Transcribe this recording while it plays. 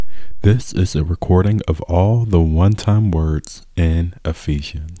This is a recording of all the one-time words in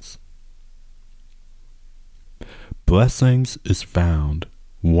Ephesians. Blessings is found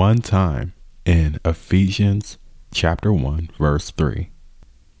one time in Ephesians chapter 1 verse 3.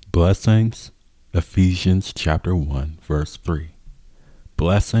 Blessings, Ephesians chapter 1 verse 3.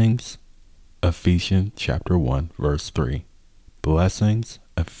 Blessings, Ephesians chapter 1 verse 3. Blessings,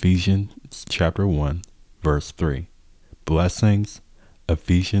 Ephesians chapter 1 verse 3. Blessings,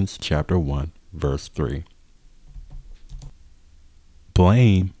 Ephesians chapter 1 verse 3.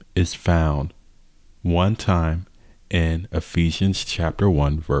 Blame is found one time in Ephesians chapter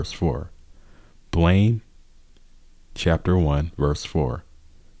 1 verse 4. Blame chapter 1 verse 4.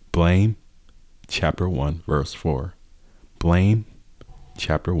 Blame chapter 1 verse 4. Blame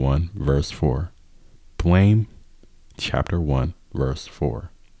chapter 1 verse 4. Blame chapter 1 verse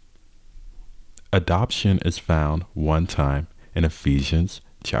 4. Adoption is found one time in Ephesians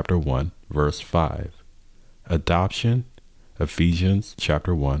chapter 1 verse 5. Adoption, Ephesians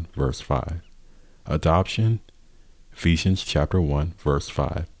chapter 1 verse 5. Adoption, Ephesians chapter 1 verse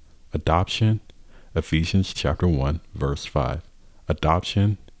 5. Adoption, Ephesians chapter 1 verse 5.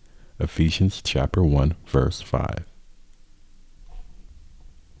 Adoption, Ephesians chapter 1 verse 5.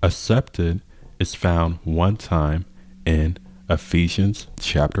 Accepted is found one time in Ephesians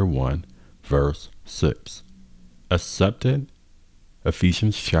chapter 1 verse 6. Accepted,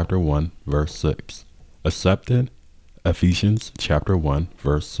 Ephesians chapter 1 verse 6. Accepted, Ephesians chapter 1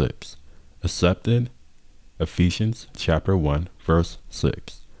 verse 6. Accepted, Ephesians chapter 1 verse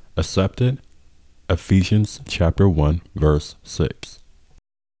 6. Accepted, Ephesians chapter 1 verse 6.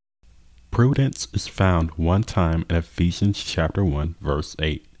 Prudence is found one time in Ephesians chapter 1 verse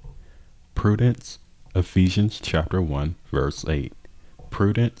 8. Prudence, Ephesians chapter 1 verse 8.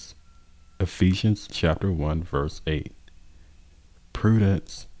 Prudence, Ephesians chapter 1 verse 8.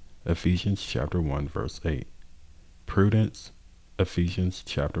 Prudence, Ephesians chapter 1 verse 8. Prudence, Ephesians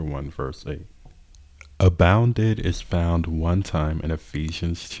chapter 1 verse 8. Abounded is found one time in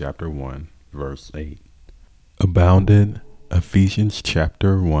Ephesians chapter 1 verse 8. Abounded, Ephesians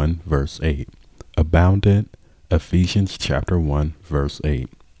chapter 1 verse 8. Abounded, Ephesians chapter 1 verse 8.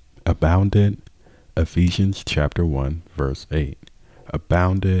 Abounded, Ephesians chapter 1 verse 8.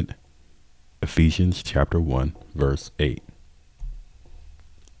 Abounded, Ephesians chapter 1 verse 8.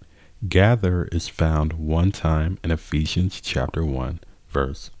 Gather is found one time in Ephesians chapter 1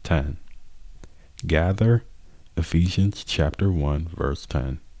 verse 10. Gather, Ephesians chapter 1 verse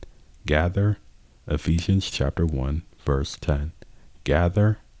 10. Gather, Ephesians chapter 1 verse 10.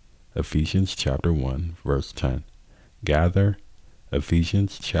 Gather, Ephesians chapter 1 verse 10. Gather,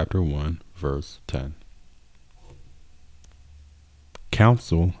 Ephesians chapter 1 verse 10.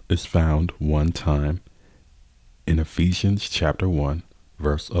 Counsel is found one time in Ephesians chapter 1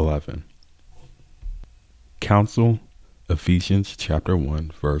 verse 11. Counsel, Ephesians chapter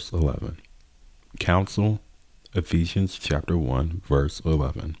 1 verse 11. Counsel, Ephesians chapter 1 verse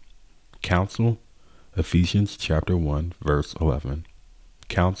 11. Counsel, Ephesians chapter 1 verse 11.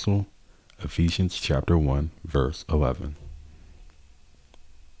 Counsel, Ephesians chapter 1 verse 11.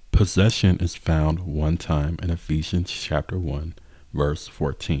 Possession is found one time in Ephesians chapter 1 verse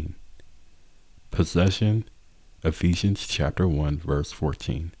 14. Possession, Ephesians chapter 1 verse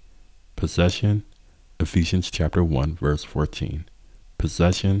 14. Possession, Ephesians chapter 1 verse 14.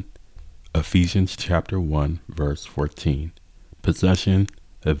 Possession, Ephesians chapter 1 verse 14. Possession,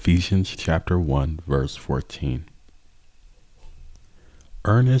 Ephesians chapter 1 verse 14.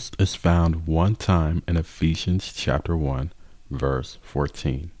 Earnest is found one time in Ephesians chapter 1 verse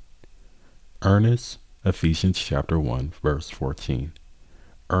 14. Earnest, Ephesians chapter 1 verse 14.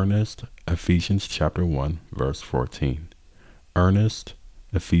 Earnest, Ephesians chapter 1 verse 14. Earnest,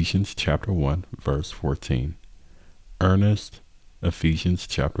 Ephesians chapter 1 verse 14. Earnest, Ephesians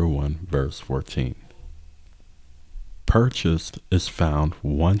chapter 1 verse 14. Purchased is found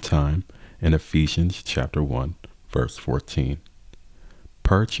one time in Ephesians chapter 1 verse 14.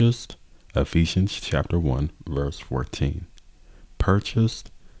 Purchased, Ephesians chapter 1 verse 14.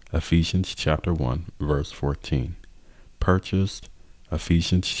 Purchased, Ephesians chapter 1 verse 14. Purchased,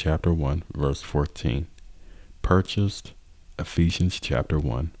 Ephesians chapter 1 verse 14. Purchased, Ephesians chapter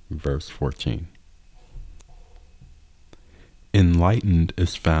 1 verse 14. Enlightened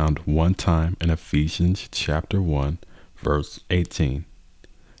is found one time in Ephesians chapter 1 verse 18.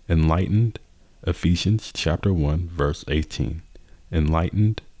 Enlightened, Ephesians chapter 1 verse 18.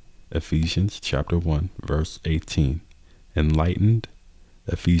 Enlightened, Ephesians chapter 1 verse 18. Enlightened,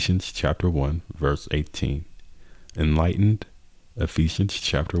 Ephesians chapter 1 verse 18. Enlightened, Ephesians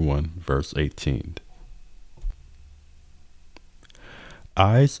chapter 1 verse 18.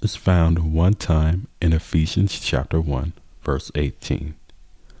 Eyes is found one time in Ephesians chapter 1, verse 18.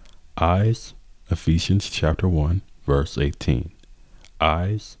 Eyes, Ephesians chapter 1, verse 18.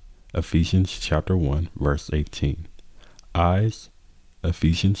 Eyes, Ephesians chapter 1, verse 18. Eyes,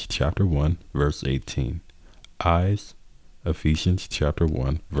 Ephesians chapter 1, verse 18. Eyes, Ephesians chapter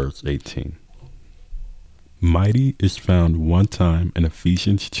 1, verse 18. Mighty is found one time in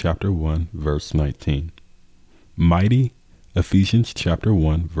Ephesians chapter 1, verse 19. Mighty, Ephesians chapter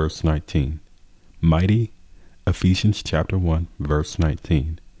 1, verse 19. Mighty, Ephesians chapter 1, verse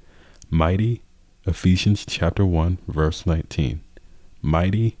 19. Mighty, Ephesians chapter 1, verse 19.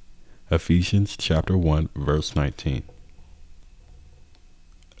 Mighty, Ephesians chapter 1, verse 19.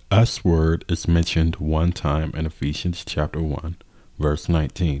 Us word is mentioned one time in Ephesians chapter 1, verse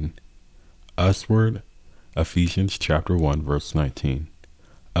 19. Us word, Ephesians chapter 1, verse 19.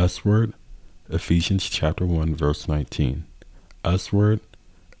 Us word, Ephesians chapter 1, verse 19. Us word,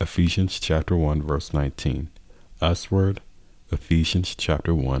 Ephesians chapter 1, verse 19. Us word, Ephesians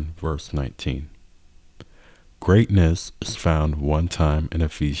chapter 1, verse 19. Greatness is found one time in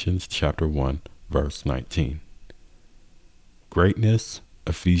Ephesians chapter 1, verse 19. Greatness,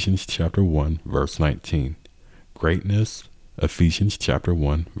 Ephesians chapter 1, verse 19. Greatness, Ephesians chapter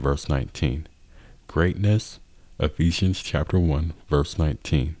 1, verse 19. Greatness, Ephesians chapter 1, verse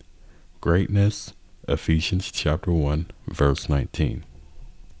 19. Greatness, Ephesians chapter 1, verse 19.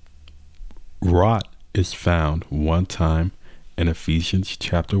 Wrought is found one time in Ephesians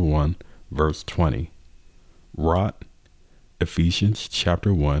chapter 1, verse 20. Wrought, Ephesians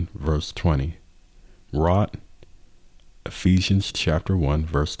chapter 1, verse 20. Wrought, Ephesians chapter 1,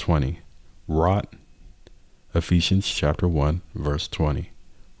 verse 20. Wrought, Ephesians chapter 1, verse 20.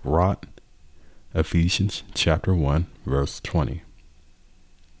 Wrought, Ephesians chapter 1, verse 20.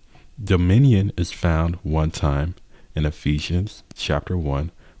 Dominion is found one time in Ephesians chapter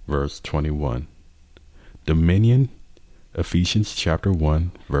 1, verse 21. Dominion, Ephesians chapter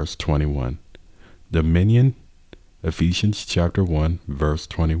 1, verse 21. Dominion, Ephesians chapter 1, verse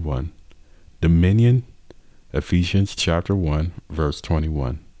 21. Dominion, Ephesians chapter 1, verse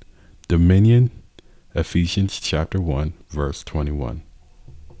 21. Dominion, Ephesians chapter 1, verse 21.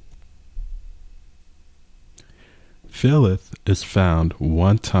 Filleth is found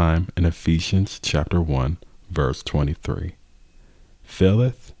one time in Ephesians chapter 1, verse 23.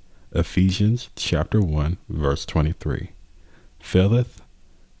 Filleth, Ephesians chapter 1, verse 23. Filleth,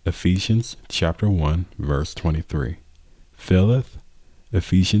 Ephesians chapter 1, verse 23. Filleth,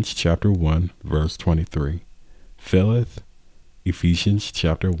 Ephesians chapter 1, verse 23. Filleth, Ephesians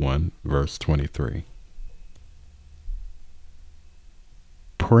chapter 1, verse 23.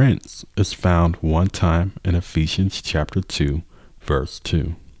 Prince is found one time in Ephesians chapter 2, verse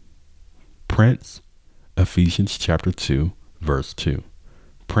 2. Prince, Ephesians chapter 2, verse 2.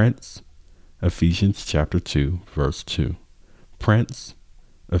 Prince, Ephesians chapter 2, verse 2. Prince,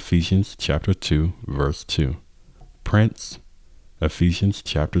 Ephesians chapter 2, verse 2. Prince, Ephesians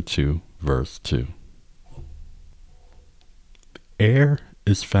chapter 2, verse 2. Heir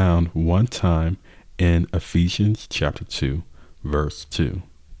is found one time in Ephesians chapter 2, verse 2.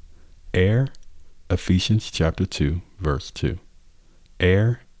 Heir, Ephesians chapter 2, verse 2.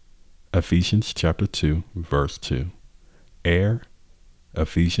 Heir, Ephesians chapter 2, verse 2. Heir,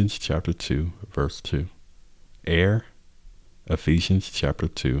 Ephesians chapter 2, verse 2. Heir, Ephesians chapter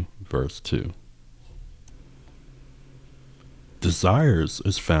 2, verse 2. Desires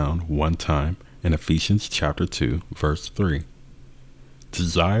is found one time in Ephesians chapter 2, verse 3.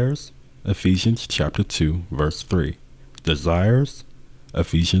 Desires, Ephesians chapter 2, verse 3. Desires,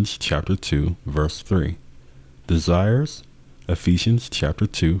 Ephesians chapter 2, verse 3. Desires, Ephesians chapter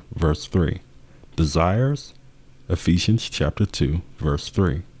 2, verse 3. Desires, Ephesians chapter 2, verse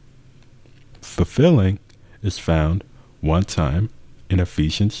 3. Fulfilling is found one time in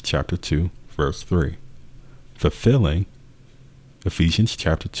Ephesians chapter 2, verse 3. Fulfilling, Ephesians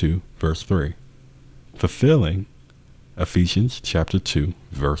chapter 2, verse 3. Fulfilling, Ephesians chapter 2,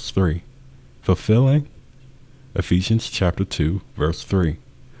 verse 3. Fulfilling, Ephesians chapter 2, verse 3.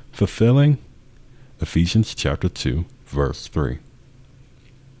 Fulfilling, Ephesians chapter 2, verse 3.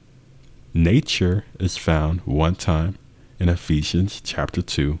 Nature is found one time in Ephesians chapter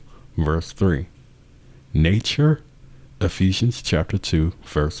 2, verse 3. Nature, Ephesians chapter 2,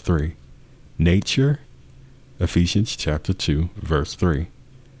 verse 3. Nature, Ephesians chapter 2, verse 3.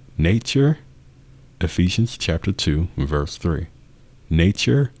 Nature, Ephesians chapter 2, verse 3.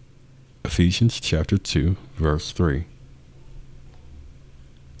 Nature, Ephesians chapter 2, verse 3.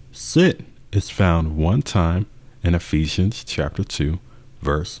 Sit is found one time in Ephesians chapter 2,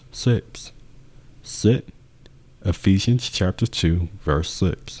 verse 6. Sit, Ephesians chapter 2, verse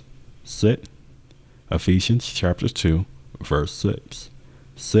 6. Sit. Ephesians chapter 2, verse 6.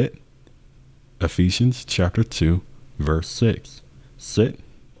 Sit. Ephesians chapter 2, verse 6. Sit.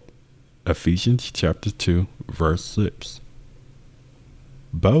 Ephesians chapter 2, verse 6.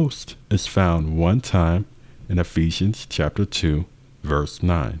 Boast is found one time in Ephesians chapter 2, verse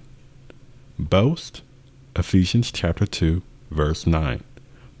 9. Boast. Ephesians chapter 2, verse 9.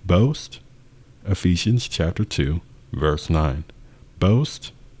 Boast. Ephesians chapter 2, verse 9.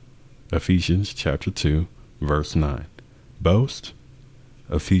 Boast. Ephesians chapter 2, verse 9. Boast.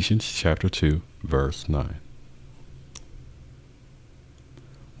 Ephesians chapter 2, verse 9.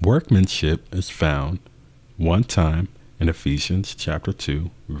 Workmanship is found one time in Ephesians chapter 2,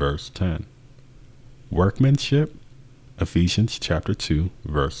 verse 10. Workmanship. Ephesians chapter 2,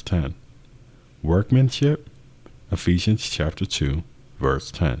 verse 10. Workmanship. Ephesians chapter 2,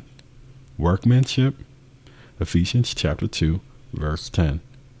 verse 10. Workmanship. Ephesians chapter 2, verse 10.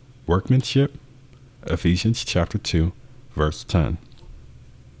 Workmanship. Ephesians chapter 2, verse 10.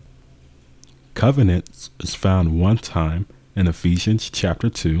 Covenants is found one time in Ephesians chapter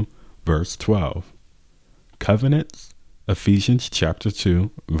 2, verse 12. Covenants. Ephesians chapter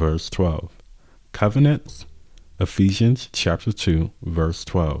 2, verse 12. Covenants. Ephesians chapter 2, verse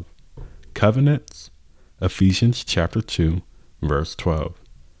 12. Covenants. Ephesians chapter 2, verse 12.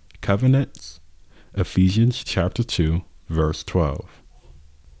 Covenants. Ephesians chapter 2, verse 12.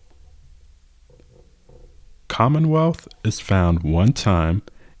 Commonwealth is found one time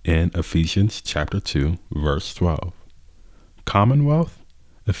in Ephesians chapter 2, verse 12. Commonwealth.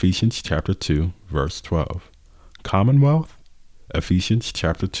 Ephesians chapter 2, verse 12. Commonwealth. Ephesians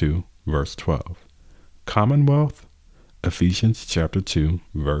chapter 2, verse 12. Commonwealth. Ephesians chapter 2,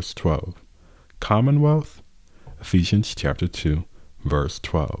 verse 12. Commonwealth. Ephesians chapter 2, verse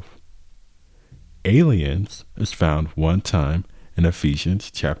 12. Aliens is found one time in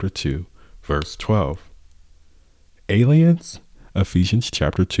Ephesians chapter 2, verse 12. Aliens. Ephesians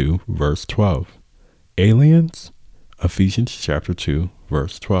chapter 2, verse 12. Aliens. Ephesians chapter 2,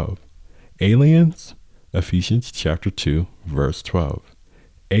 verse 12. Aliens. Ephesians chapter 2, verse 12.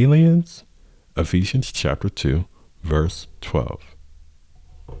 Aliens. Ephesians chapter 2, verse 12.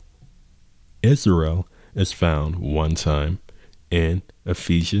 Israel is found one time in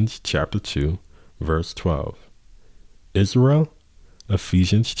Ephesians chapter 2, verse 12. Israel.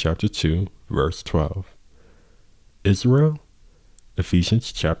 Ephesians chapter 2, verse 12. Israel.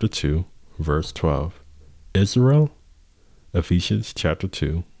 Ephesians chapter 2, verse 12. Israel. Ephesians chapter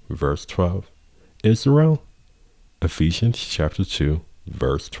 2, verse 12. Israel. Ephesians chapter 2,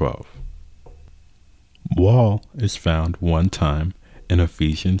 verse 12. Wall is found one time in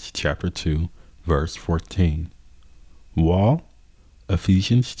Ephesians chapter 2, verse 14. Wall.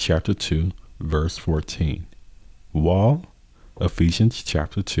 Ephesians chapter 2, verse 14. Wall. Ephesians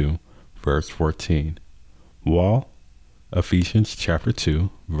chapter 2, verse 14. Wall. Ephesians chapter 2,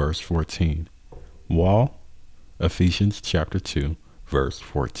 verse 14. Wall. Ephesians chapter 2, verse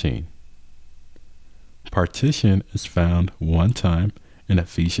 14. Partition is found one time in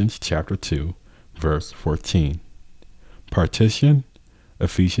Ephesians chapter 2, verse 14. Partition.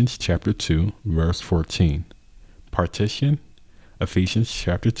 Ephesians chapter 2, verse 14. Partition. Ephesians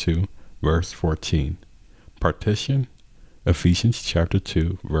chapter 2, verse 14. Partition. Ephesians chapter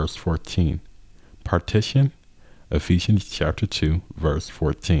 2, verse 14. Partition. Ephesians chapter 2, verse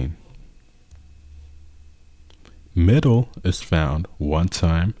 14. Middle is found one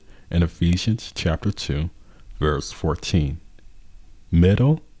time in Ephesians chapter 2, verse 14.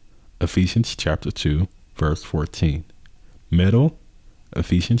 Middle. Ephesians chapter 2, verse 14. Middle.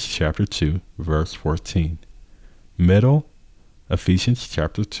 Ephesians chapter 2, verse 14. Middle. Ephesians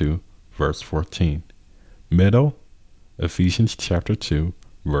chapter 2, verse 14. Middle. Ephesians chapter 2,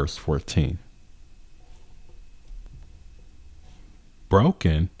 verse 14.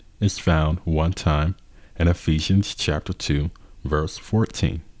 Broken is found one time in Ephesians chapter 2, verse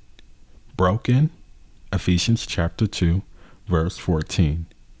 14. Broken. Ephesians chapter 2, verse 14.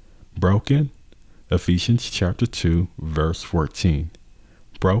 Broken. Ephesians chapter 2, verse 14.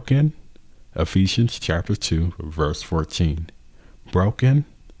 Broken. Ephesians chapter 2, verse 14. Broken.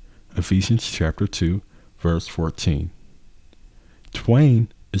 Ephesians chapter 2, verse 14. Twain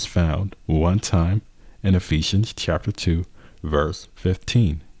is found one time in Ephesians chapter 2, verse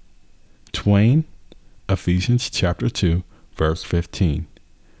 15. Twain. Ephesians chapter 2, verse 15.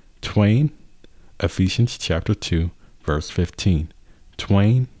 Twain. Ephesians chapter 2, verse 15.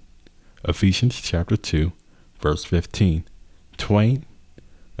 Twain. Ephesians chapter 2, verse 15. Twain.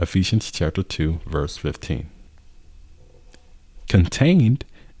 Ephesians chapter 2, verse 15. Contained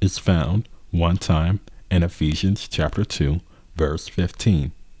is found one time in Ephesians chapter 2, verse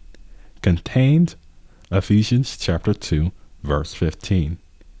 15. Contained, Ephesians chapter 2, verse 15.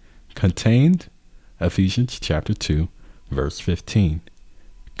 Contained, Ephesians chapter 2, verse 15.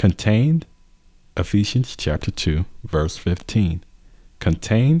 Contained, Ephesians chapter 2, verse 15.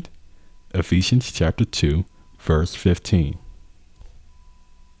 Contained, Ephesians chapter 2, verse 15.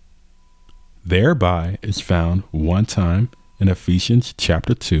 Thereby is found one time in Ephesians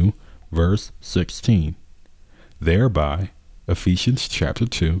chapter 2, verse 16. Thereby, Ephesians chapter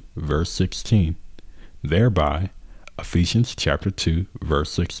 2, verse 16. Thereby, Ephesians chapter 2,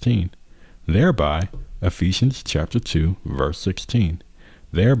 verse 16. Thereby, Ephesians chapter 2, verse 16.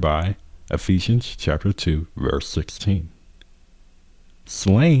 Thereby, Ephesians chapter 2, verse 16.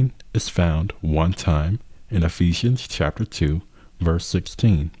 Slain is found one time in Ephesians chapter 2, verse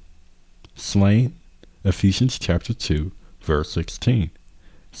 16. Slain, Ephesians chapter 2, verse 16.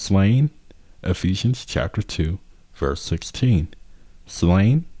 Slain, Ephesians chapter 2, verse 16.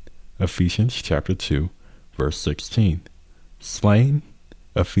 Slain, Ephesians chapter 2, verse 16. Slain,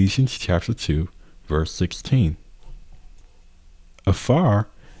 Ephesians chapter 2, verse 16. Afar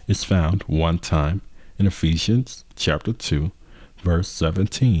is found one time in Ephesians chapter 2, verse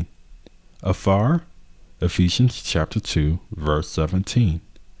 17. Afar, Ephesians chapter 2, verse 17.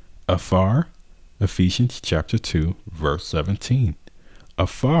 Afar, Ephesians chapter 2, verse 17.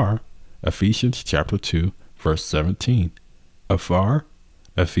 Afar, Ephesians chapter 2, verse 17. Afar,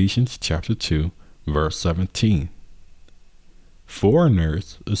 Ephesians chapter 2, verse 17.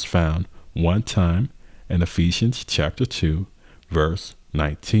 Foreigners is found one time in Ephesians chapter 2, verse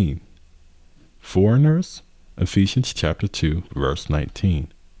 19. Foreigners, Ephesians chapter 2, verse 19.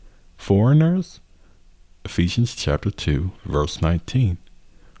 Foreigners, Ephesians chapter 2, verse 19.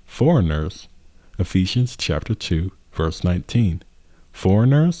 Foreigners, Ephesians chapter 2, verse 19.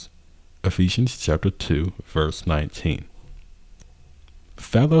 Foreigners, Ephesians chapter 2, verse 19.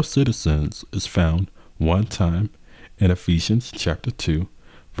 Fellow citizens is found one time in Ephesians chapter 2,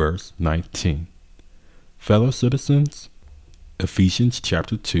 verse 19. Fellow citizens, Ephesians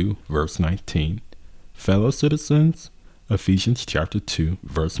chapter 2, verse 19. Fellow citizens, Ephesians chapter 2,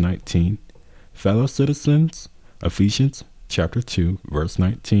 verse 19. Fellow citizens, Ephesians chapter 2, verse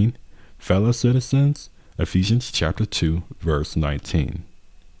 19. Fellow citizens, Ephesians chapter 2, verse 19.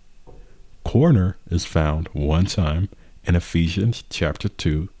 Corner is found one time in Ephesians chapter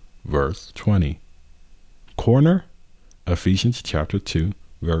 2, verse 20. Corner, Ephesians chapter 2,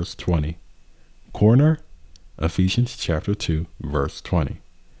 verse 20. Corner, Ephesians chapter 2, verse 20.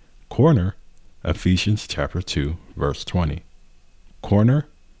 Corner, Ephesians chapter 2, verse 20. Corner,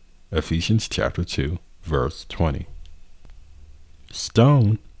 Ephesians chapter 2, verse 20.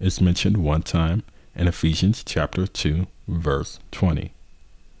 Stone is mentioned one time in Ephesians chapter 2, verse 20.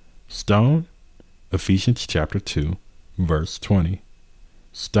 Stone, Ephesians chapter 2, verse 20.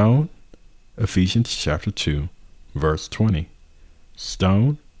 Stone, Ephesians chapter 2, verse 20.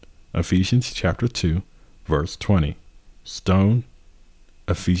 Stone, Ephesians chapter 2, verse 20. Stone,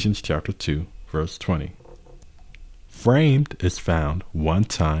 Ephesians chapter 2, verse 20. Framed is found one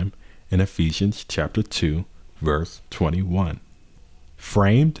time in Ephesians chapter 2, verse 21.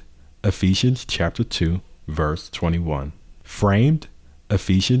 Framed, Ephesians chapter 2, verse 21. Framed,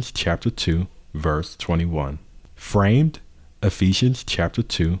 Ephesians chapter 2, verse 21. Framed, Ephesians chapter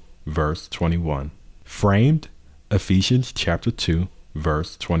 2, verse 21. Framed, Ephesians chapter 2,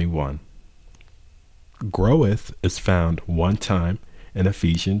 verse 21. Groweth is found one time in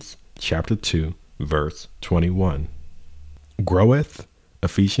Ephesians chapter 2, verse 21. Groweth,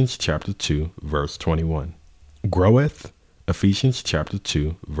 Ephesians chapter 2, verse 21. Groweth, Ephesians chapter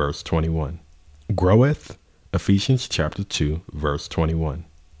 2, verse 21. Groweth, Ephesians chapter 2, verse 21.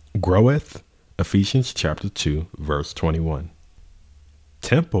 Groweth, Ephesians chapter 2, verse 21.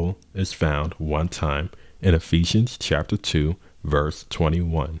 Temple is found one time in Ephesians chapter 2, verse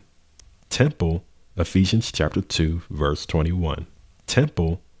 21. Temple, Ephesians chapter 2, verse 21.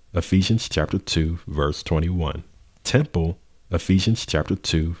 Temple, Ephesians chapter 2, verse 21. Temple, Ephesians chapter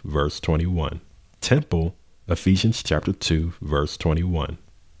 2, verse 21. Temple, Ephesians chapter 2, verse 21.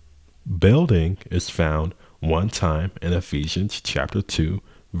 Building is found one time in Ephesians chapter 2,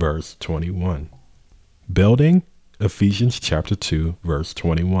 verse 21. Building, Ephesians chapter 2, verse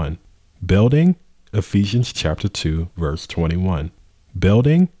 21. Building, Ephesians chapter 2, verse 21.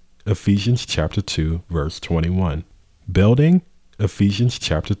 Building, Ephesians chapter 2, verse 21. Building, Ephesians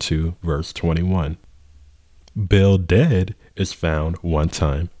chapter 2, verse 21. Builded is found one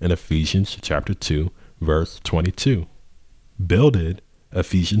time in Ephesians chapter 2, verse 22. Builded,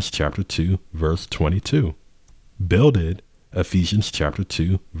 Ephesians chapter 2, verse 22. Builded, Ephesians chapter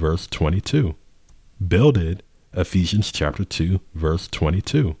 2, verse 22. Builded, Ephesians chapter 2, verse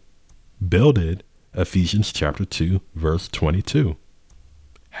 22. Builded, Ephesians chapter 2, verse 22.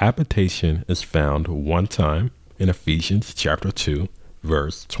 Habitation is found one time in Ephesians chapter 2,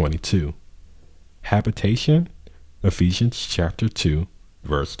 verse 22. Habitation, Ephesians chapter 2,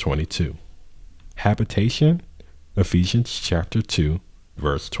 verse 22. Habitation, Ephesians chapter 2,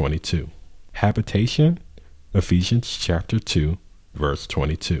 verse 22. Habitation, Ephesians chapter 2, verse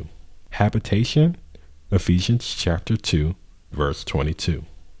 22. Habitation, Ephesians chapter 2, verse 22.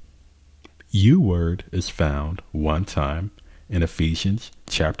 U-word is found one time in Ephesians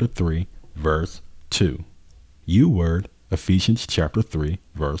chapter 3, verse 2. U-word, Ephesians chapter 3,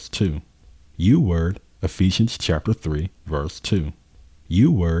 verse 2. U-word, Ephesians chapter 3, verse 2.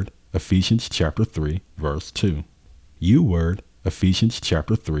 U-word, Ephesians chapter 3, verse 2. U-word, Ephesians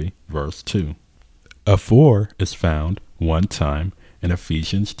chapter 3, verse 2. A for is found one time in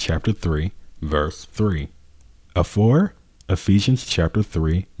Ephesians chapter 3, verse 3. A for, Ephesians chapter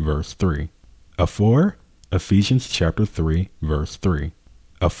 3, verse 3. A for, Ephesians chapter 3, verse 3.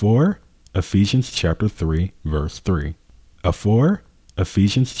 A for, Ephesians chapter 3, verse 3. A for,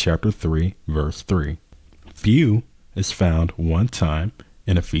 Ephesians chapter 3, verse 3. Few is found one time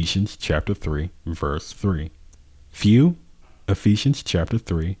in Ephesians chapter 3, verse 3. Few, Ephesians chapter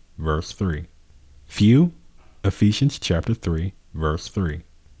 3, verse 3. Few, Ephesians chapter 3, verse 3.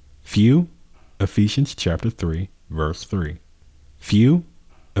 Few, Ephesians chapter 3, verse 3. Few,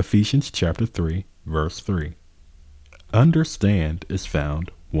 Ephesians chapter 3, verse 3. Understand is found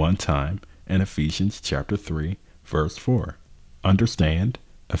one time in Ephesians chapter 3, verse 4. Understand,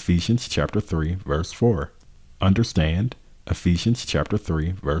 Ephesians chapter 3, verse 4. Understand, Ephesians chapter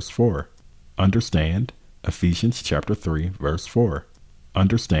 3, verse 4. Understand, Ephesians chapter 3, verse 4.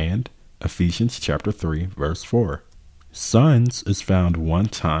 Understand, Ephesians chapter 3, verse 4. Sons is found one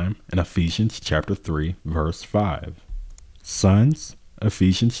time in Ephesians chapter 3, verse 5. Sons,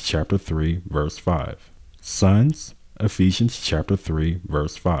 Ephesians chapter 3, verse 5. Sons, Ephesians chapter 3,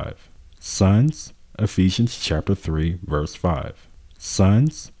 verse 5. Sons, Ephesians chapter 3, verse 5.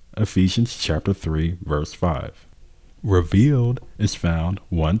 Sons, Ephesians chapter 3, verse 5. Revealed is found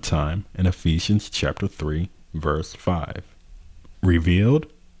one time in Ephesians chapter 3, verse 5. Revealed,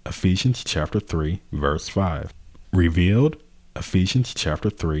 Ephesians chapter 3, verse 5. Revealed, Ephesians chapter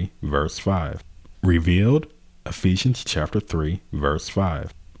 3, verse 5. Revealed, Ephesians chapter 3, verse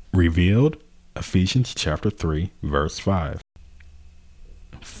 5. Revealed, Ephesians chapter 3, verse 5.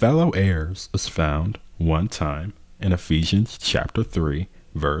 Fellow heirs is found one time in Ephesians chapter 3,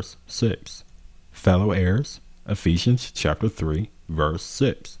 verse 6. Fellow heirs, Ephesians chapter 3, verse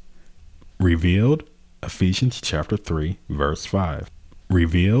 6. Revealed, Ephesians chapter 3, verse 5.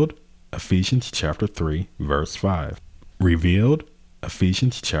 Revealed, Ephesians chapter 3, verse 5. Revealed,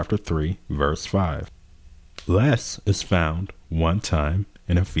 Ephesians chapter 3, verse 5. Less is found one time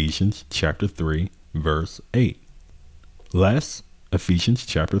in Ephesians chapter 3, verse 8. Less, Ephesians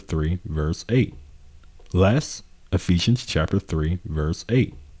chapter 3, verse 8. Less, Ephesians chapter 3, verse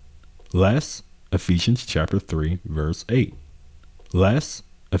 8. Less, Ephesians chapter 3, verse 8. Less,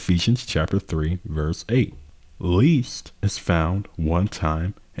 Ephesians chapter 3, verse 8. Least is found one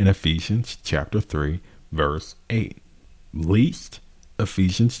time in Ephesians chapter 3, verse 8. Least,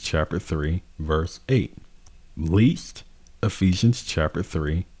 Ephesians chapter 3, verse 8. Least, Ephesians chapter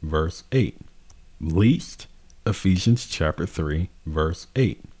 3, verse 8. Least, Ephesians chapter 3, verse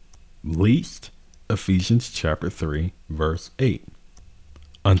 8. Least, Ephesians chapter 3, verse 8.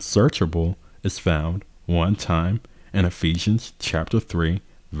 Unsearchable is found one time in Ephesians chapter 3,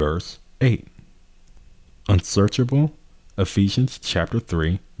 verse 8. Unsearchable, Ephesians chapter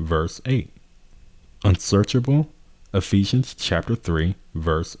 3, verse 8. Unsearchable, Ephesians chapter 3,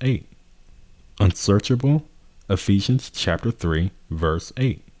 verse 8. Unsearchable, Ephesians chapter 3, verse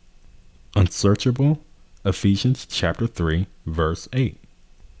 8. Unsearchable, Ephesians chapter 3, verse 8.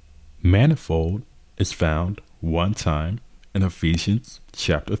 Manifold is found one time in Ephesians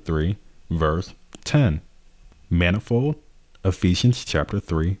chapter 3, verse 10. Manifold, Ephesians chapter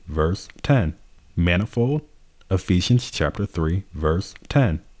 3, verse 10. Manifold, Ephesians chapter 3, verse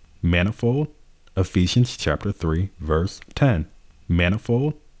 10. Manifold, Ephesians chapter 3, verse 10.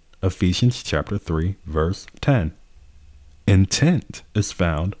 Manifold, Ephesians chapter 3, verse 10. Intent is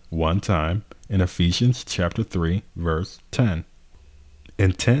found one time in Ephesians chapter 3, verse 10.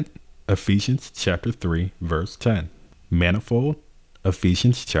 Intent, Ephesians chapter 3, verse 10. Manifold,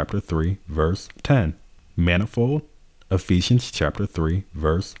 Ephesians chapter 3, verse 10. Manifold, Ephesians chapter 3,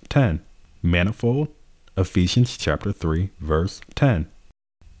 verse 10. Manifold, Ephesians chapter 3, verse 10.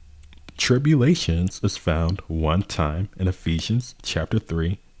 Tribulations is found one time in Ephesians chapter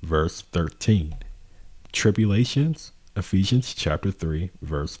 3, verse 13. Tribulations, Ephesians chapter 3,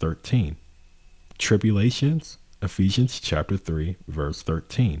 verse 13. Tribulations, Ephesians chapter 3, verse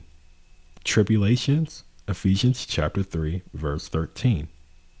 13. Tribulations, Ephesians chapter 3, verse 13.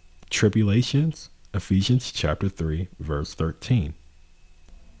 Tribulations, Ephesians chapter 3, verse 13.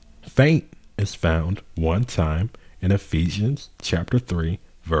 Faint is found one time in Ephesians chapter 3,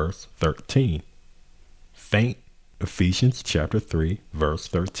 verse 13. Faint, Ephesians chapter 3, verse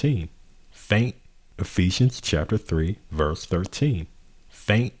 13. Faint, Ephesians chapter 3, verse 13.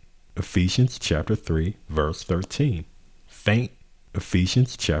 Faint, Ephesians chapter 3, verse 13. Faint,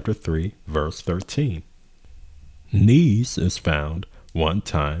 Ephesians chapter 3, verse 13. Knees is found one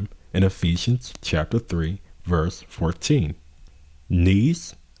time in Ephesians chapter 3, verse 14.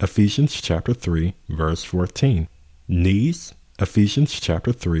 Knees, Ephesians chapter 3, verse 14. Knees, Ephesians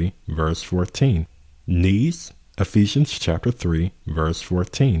chapter 3, verse 14. Knees, Ephesians chapter 3, verse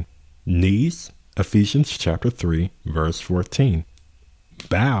 14. Knees, Ephesians chapter 3, verse 14.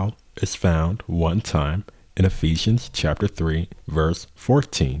 Bow is found one time in Ephesians chapter 3, verse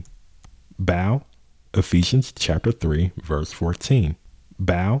 14. Bow, Ephesians chapter 3, verse 14.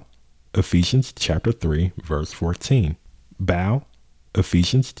 Bow, Ephesians chapter 3, verse 14. Bow,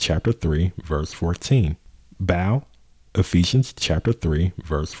 Ephesians chapter 3, verse 14. Bow, Ephesians chapter 3,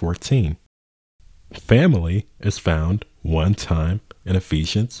 verse 14. Family is found one time in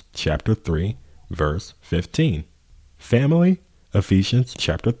Ephesians chapter 3, verse 15. Family, Ephesians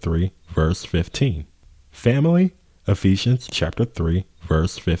chapter 3, verse 15. Family, Ephesians chapter 3,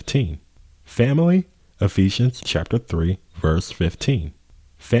 verse 15. Family, Ephesians chapter 3, verse 15.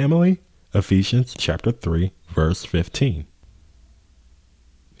 Family, Ephesians chapter 3, verse 15.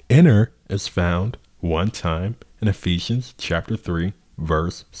 Inner is found one time in Ephesians chapter 3,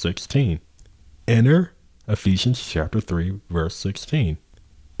 verse 16. Inner, Ephesians chapter 3, verse 16.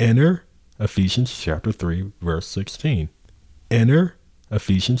 Inner, Ephesians chapter 3, verse 16. Inner,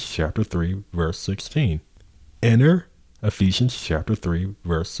 Ephesians chapter 3, verse 16. Inner, Ephesians chapter 3,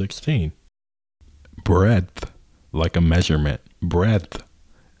 verse 16. Breadth, like a measurement, breadth,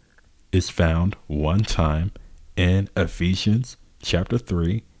 is found one time in Ephesians chapter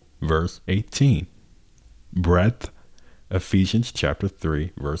 3, verse 18. Breadth, Ephesians chapter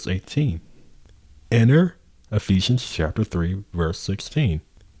 3, verse 18. Inner, Ephesians chapter 3, verse 16.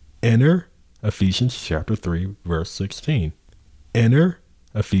 Inner, Ephesians chapter 3, verse 16. Inner,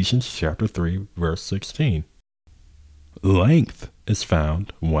 Ephesians chapter 3, verse 16. Length is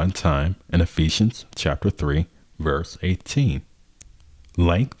found one time in Ephesians chapter 3, verse 18.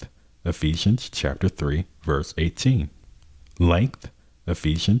 Length, Ephesians chapter 3, verse 18. Length,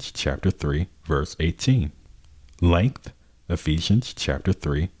 Ephesians chapter 3, verse 18. Length, Ephesians chapter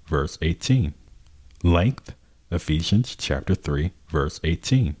 3, verse 18. Length, Ephesians chapter 3, verse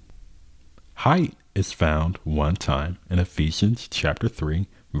 18. Height is found one time in Ephesians chapter 3,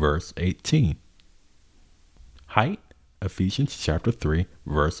 verse 18. Height, Ephesians chapter 3,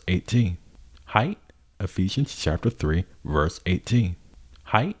 verse 18. Height, Ephesians chapter 3, verse 18.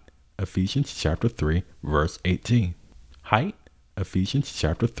 Height, Ephesians chapter 3, verse 18. Height, Ephesians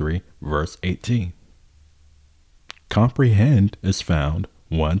chapter 3, verse 18. Comprehend is found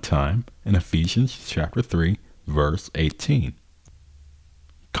one time in Ephesians chapter 3, verse 18.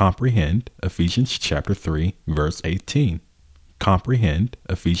 Comprehend, Ephesians chapter 3, verse 18. Comprehend,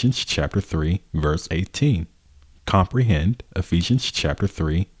 Ephesians chapter 3, verse 18. Comprehend, Ephesians chapter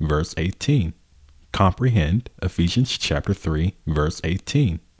 3, verse 18. Comprehend, Ephesians chapter 3, verse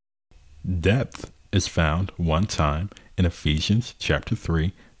 18. Depth is found one time in Ephesians chapter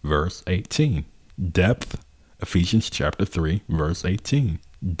 3, verse 18. Depth, Ephesians chapter 3, verse 18.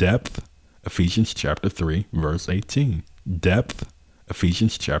 Depth, Ephesians chapter 3, verse 18. Depth,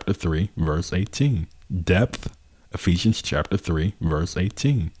 Ephesians chapter 3, verse 18. Depth, Ephesians chapter 3, verse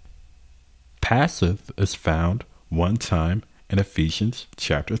 18. Passive is found one time in Ephesians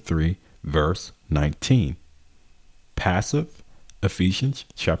chapter 3, verse 19. Passive, Ephesians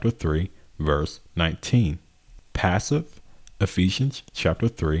chapter 3, verse 19. Passive, Ephesians chapter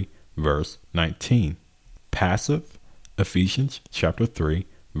 3, verse 19. Passive, Ephesians chapter 3,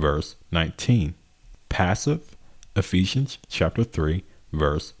 verse 19. Passive, Ephesians chapter 3,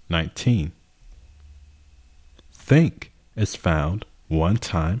 verse 19. Think is found one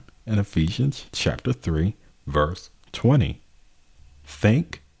time in Ephesians chapter 3, verse 20.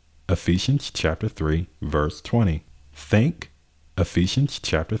 Think, Ephesians chapter 3, verse 20. Think, Ephesians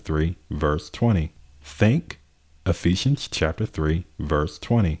chapter 3, verse 20. Think, Ephesians chapter 3, verse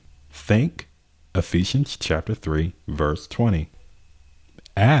 20. Think, Ephesians chapter 3, verse 20.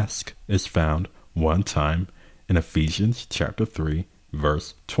 Ask is found one time in Ephesians chapter 3,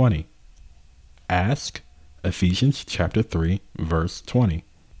 verse 20. Ask, Ephesians chapter 3, verse 20.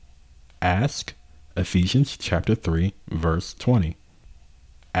 Ask, Ephesians chapter 3, verse 20.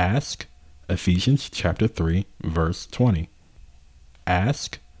 Ask, Ephesians chapter 3, verse 20.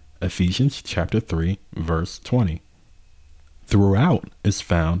 Ask, Ephesians chapter 3, verse 20. Throughout is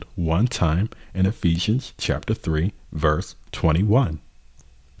found one time in Ephesians chapter 3, verse 21.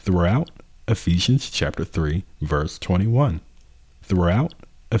 Throughout, Ephesians chapter 3, verse 21. Throughout,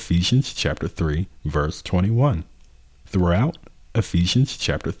 Ephesians chapter 3, verse 21. Throughout, Ephesians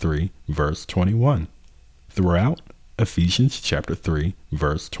chapter 3, verse 21. Throughout, Ephesians chapter 3,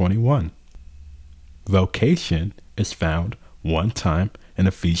 verse 21. Vocation is found one time in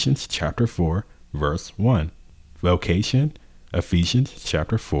Ephesians chapter 4, verse 1. Vocation, Ephesians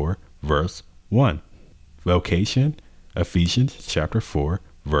chapter 4, verse 1. Vocation, Ephesians chapter 4,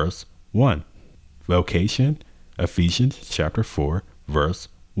 verse 1. Vocation, Ephesians chapter 4, verse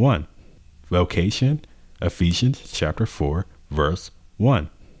 1. Vocation, Ephesians chapter 4, verse 1.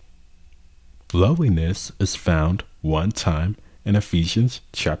 Lowliness is found one time in Ephesians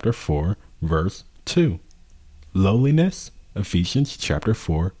chapter 4, verse 2. Lowliness, Ephesians chapter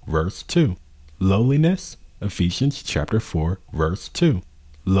 4, verse 2. Lowliness, Ephesians chapter 4, verse 2.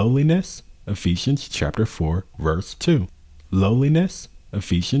 Lowliness, Ephesians chapter 4, verse 2. Lowliness,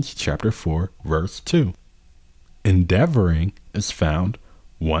 Ephesians chapter 4, verse 2. Endeavoring is found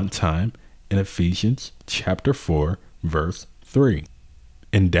one time in Ephesians chapter 4, verse 3.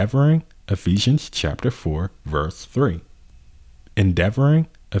 Endeavoring, Ephesians chapter 4, verse 3. Endeavoring,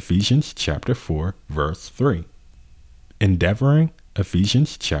 Ephesians chapter 4, verse 3. Endeavoring,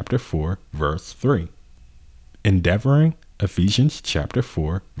 Ephesians chapter 4, verse 3. Endeavoring, Ephesians chapter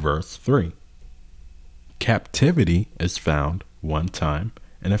 4, verse 3. Captivity is found one time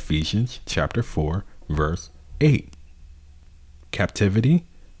in Ephesians chapter 4, verse 8. Captivity,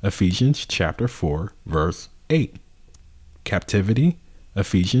 Ephesians chapter 4, verse 8. Captivity,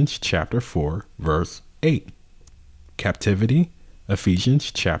 Ephesians chapter 4, verse 8. Captivity,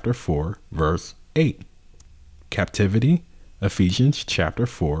 Ephesians chapter 4, verse 8. Captivity, Ephesians chapter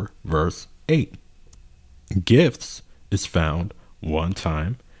 4, verse 8. Gifts is found one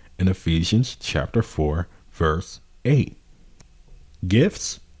time in Ephesians chapter 4, verse 8.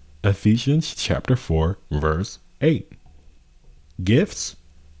 Gifts, Ephesians chapter 4, verse 8. Gifts,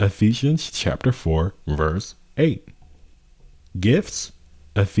 Ephesians chapter 4, verse 8. Gifts,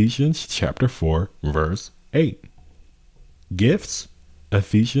 Ephesians chapter 4, verse 8. Gifts,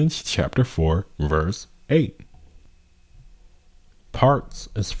 Ephesians chapter 4, verse 8. Parts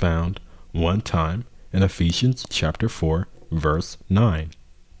is found one time in Ephesians chapter 4, verse 9.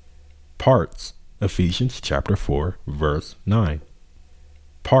 Parts, Ephesians chapter 4, verse 9.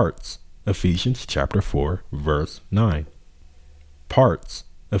 Parts, Ephesians chapter 4, verse 9. Parts,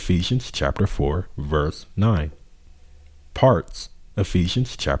 Ephesians chapter 4, verse 9. Parts,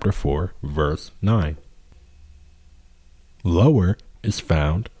 Ephesians chapter 4, verse 9. Lower is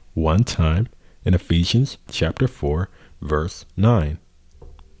found one time in Ephesians chapter 4, verse 9.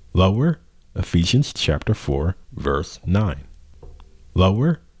 Lower, Ephesians chapter 4, verse 9.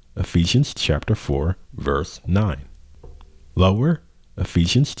 Lower, Ephesians chapter 4, verse 9. Lower,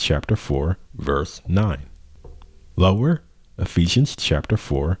 Ephesians chapter 4, verse 9. Lower, Ephesians chapter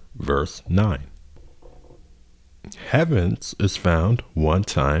 4, verse 9. Heavens is found one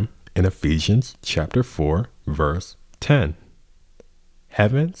time in Ephesians chapter 4, verse 10.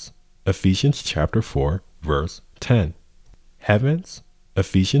 Heavens, Ephesians chapter 4, verse 10. Heavens,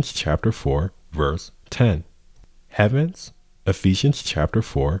 Ephesians chapter 4, verse 10. Heavens, Ephesians chapter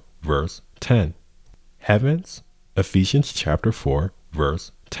 4, verse 10. Heavens, Ephesians chapter 4,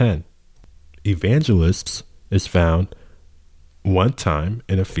 verse 10. Evangelists is found one time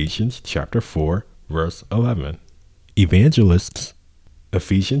in Ephesians chapter 4, verse 11. Evangelists,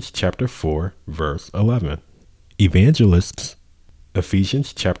 Ephesians chapter 4, verse 11. Evangelists,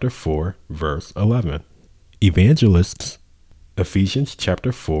 Ephesians chapter 4, verse 11. Evangelists, Ephesians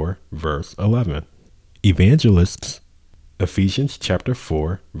chapter 4, verse 11. Evangelists, Ephesians chapter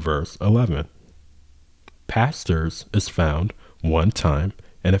 4, verse 11. Pastors is found one time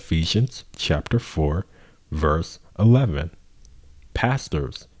in Ephesians chapter 4, verse 11.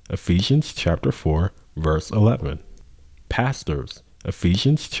 Pastors, Ephesians chapter 4, verse 11. Pastors,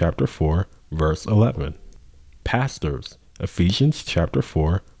 Ephesians chapter 4, verse 11. Pastors, Ephesians chapter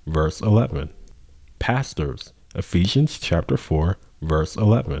 4, verse 11. Pastors, Ephesians chapter 4, verse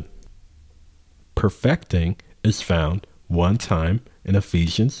 11. Perfecting is found one time in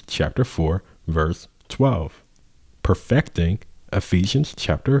Ephesians chapter 4, verse 12. Perfecting, Ephesians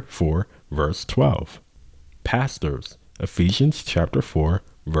chapter 4, verse 12. Pastors, Ephesians chapter 4,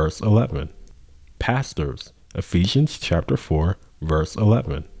 verse 11. Pastors, Ephesians chapter 4, verse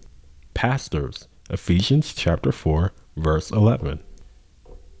 11. Pastors, Ephesians chapter 4, verse 11.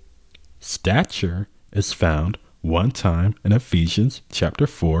 Stature is found one time in Ephesians chapter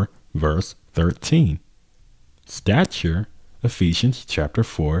 4, verse 13. Stature, Ephesians chapter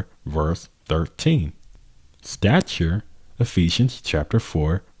 4, verse 13. Stature, Ephesians chapter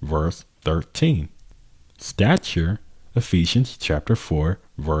 4, verse 13. Stature, Ephesians chapter 4,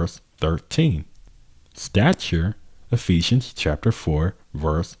 verse 13. Stature, Ephesians chapter 4,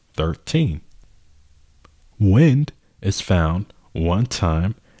 verse 13. Wind is found one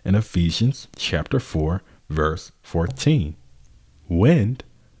time in Ephesians chapter 4, verse 14. Wind,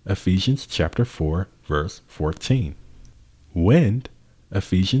 Ephesians chapter 4, verse 14. Wind,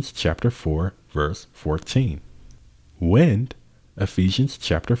 Ephesians chapter 4, verse 14. Wind, Ephesians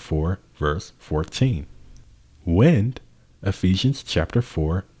chapter 4, verse 14. Wind, Ephesians chapter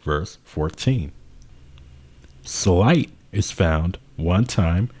 4, verse 14. Slight is found one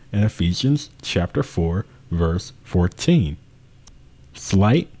time in Ephesians chapter 4, verse 14.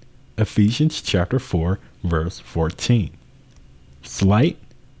 Slight, Ephesians chapter 4, verse 14. Slight,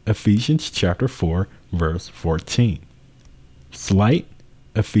 Ephesians chapter 4, verse 14. Slight,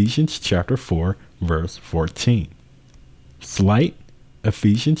 Ephesians chapter 4, verse 14. Slight,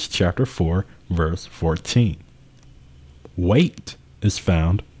 Ephesians chapter 4, verse 14. Weight is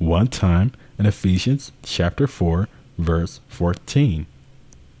found one time in Ephesians chapter 4, verse 14.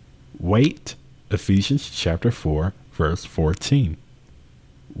 Weight, Ephesians chapter 4, verse 14.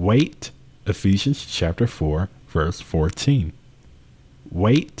 Weight, Ephesians chapter 4, verse 14.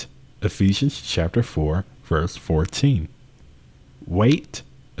 Weight, Ephesians chapter 4, verse 14. Weight,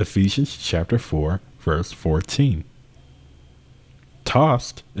 Ephesians chapter 4, verse 14.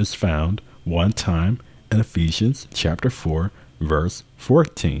 Tossed is found one time in Ephesians chapter 4, verse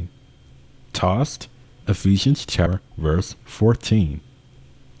 14. Tossed, Ephesians chapter, verse 14.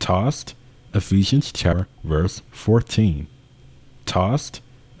 Tossed, Ephesians chapter, verse 14. Tossed,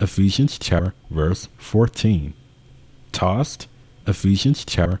 Ephesians chapter, verse 14. Tossed, Ephesians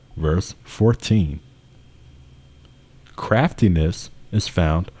chapter, verse 14. Craftiness is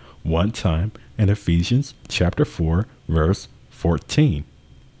found one time in Ephesians chapter 4, verse 14.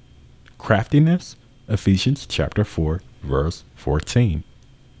 Craftiness, Ephesians chapter 4, verse 14.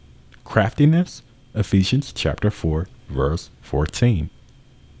 Craftiness, Ephesians chapter 4, verse 14.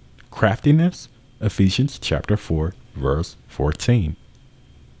 Craftiness, Ephesians chapter 4, verse 14.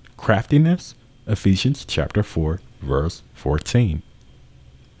 Craftiness, Ephesians chapter 4, verse 14.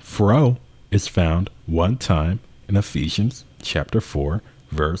 Fro is found one time in Ephesians chapter 4,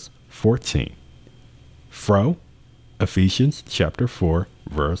 verse 14. Fro, Ephesians chapter 4,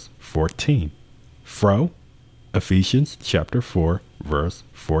 verse 14. Fro, Ephesians chapter 4, verse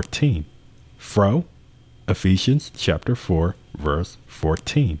 14. Fro, Ephesians chapter 4, verse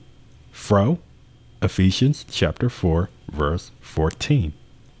 14. Fro, Ephesians chapter 4, verse 14.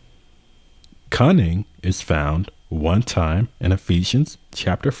 Cunning is found one time in Ephesians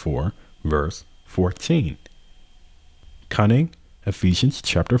chapter 4, verse 14. Cunning, Ephesians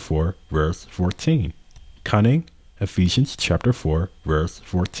chapter 4, verse 14. Cunning, Ephesians chapter 4, verse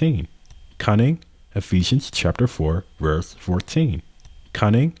 14. Cunning, Ephesians chapter 4, verse 14.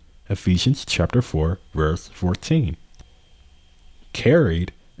 Cunning, Ephesians chapter 4, verse 14.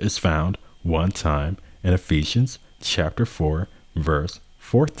 Carried is found one time in Ephesians chapter 4, verse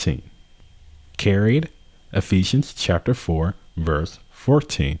 14. Carried, Ephesians chapter 4, verse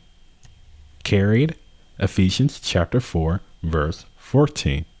 14. Carried, Ephesians chapter 4, verse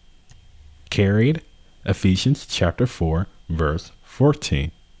 14. Carried, Ephesians chapter 4, verse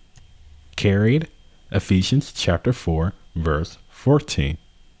 14. Carried, Ephesians chapter 4, verse 14.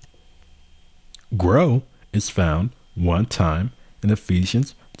 Grow is found one time in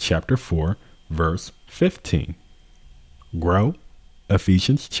Ephesians chapter 4, verse 15. Grow,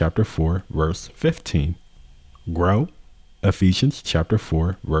 Ephesians chapter 4, verse 15. Grow, Ephesians chapter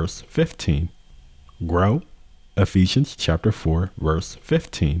 4, verse 15. Grow, Ephesians chapter 4, verse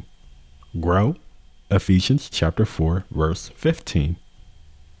 15. Grow, Ephesians chapter 4, verse 15.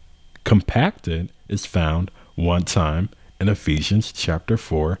 Compacted is found one time in Ephesians chapter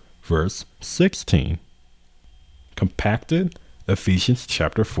 4, verse 16. Compacted, Ephesians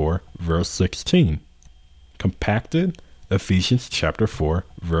chapter 4, verse 16. Compacted, Ephesians chapter 4,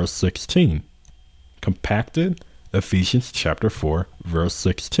 verse 16. Compacted, Ephesians chapter 4, verse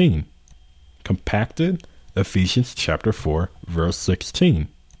 16. Compacted, Ephesians chapter 4, verse 16.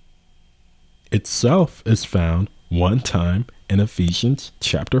 Itself is found one time in Ephesians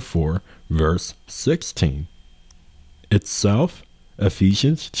chapter 4, verse 16. Itself,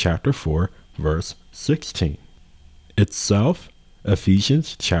 Ephesians chapter 4, verse 16. Itself,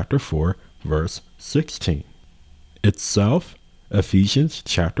 Ephesians chapter 4, verse 16. Itself, Ephesians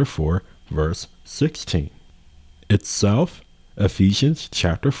chapter 4, verse 16. Itself, Ephesians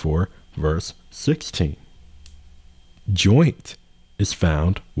chapter 4, verse 16. Joint is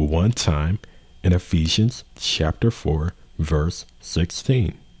found one time in Ephesians chapter 4, verse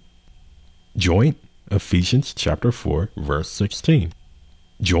 16. Joint, Ephesians chapter 4, verse 16.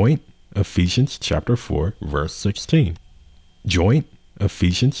 Joint, Ephesians chapter 4, verse 16. Joint,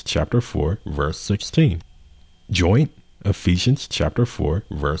 Ephesians chapter 4, verse 16. Joint, Ephesians chapter 4,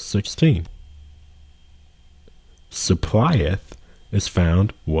 verse 16. Supplieth is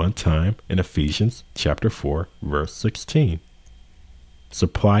found one time in Ephesians chapter 4, verse 16.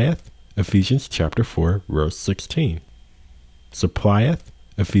 Supplieth, Ephesians chapter 4, verse 16. Supplieth,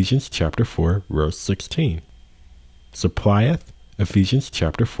 Ephesians chapter 4, verse 16. Supplieth, Ephesians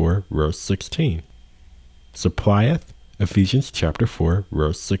chapter 4, verse 16. Supplieth, Ephesians chapter 4,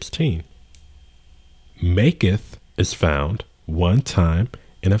 verse 16. Maketh is found one time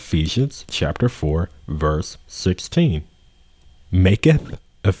in Ephesians chapter 4, verse 16. Maketh,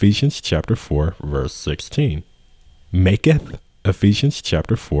 Ephesians chapter 4, verse 16. Maketh, Ephesians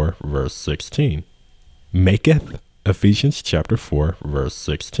chapter 4, verse 16. Maketh, Ephesians chapter 4, verse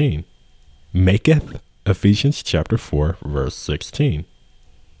 16. Maketh, Ephesians chapter 4, verse 16.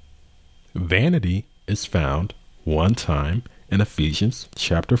 Vanity is found one time in Ephesians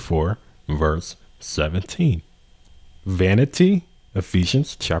chapter 4, verse 17. Vanity,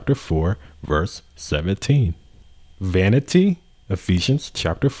 Ephesians chapter 4, verse 17. Vanity, Ephesians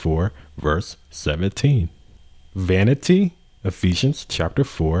chapter 4, verse 17. Vanity, Ephesians chapter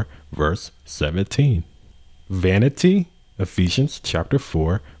 4, verse 17. Vanity, Ephesians chapter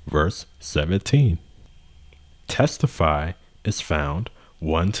 4, verse 17. Testify is found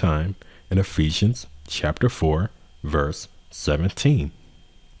one time in Ephesians chapter 4, verse 17.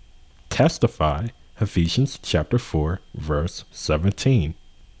 Testify, Ephesians chapter 4, verse 17.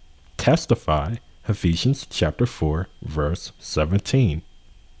 Testify, Ephesians chapter 4, verse 17.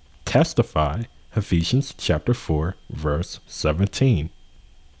 Testify, Ephesians chapter 4, verse 17.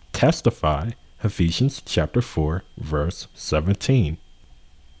 Testify, Ephesians chapter 4, verse 17.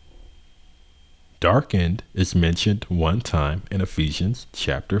 Darkened is mentioned one time in Ephesians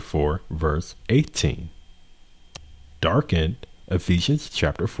chapter 4, verse 18. Darkened, Ephesians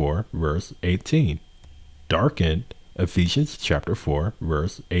chapter 4, verse 18. Darkened, Ephesians chapter 4,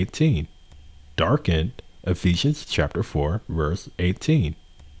 verse 18. Darkened, Ephesians chapter 4, verse 18.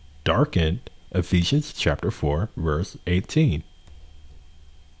 Darkened, Ephesians chapter 4, verse 18.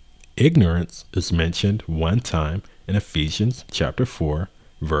 Ignorance is mentioned one time in Ephesians chapter 4,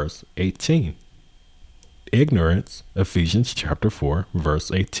 verse 18. Ignorance, Ephesians chapter 4, verse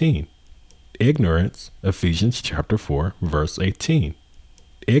 18. Ignorance, Ephesians chapter 4, verse 18.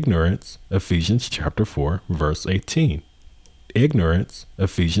 Ignorance, Ephesians chapter 4, verse 18. Ignorance,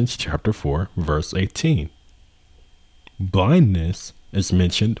 Ephesians chapter 4, verse 18. Blindness is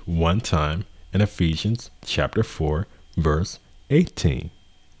mentioned one time in Ephesians chapter 4, verse 18.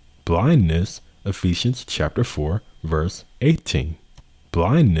 Blindness, Ephesians chapter 4, verse 18.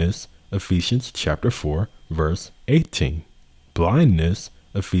 Blindness, Ephesians chapter 4, verse 18. Blindness,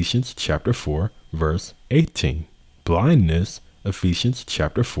 Ephesians chapter 4, verse 18. Blindness, Ephesians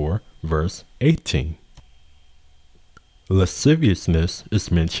chapter 4, verse 18. Lasciviousness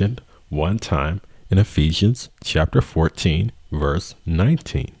is mentioned one time in Ephesians chapter 14, verse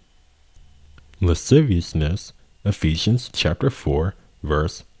 19. Lasciviousness, Ephesians chapter 4,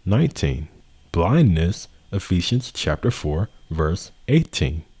 verse 19. Blindness, Ephesians chapter 4, verse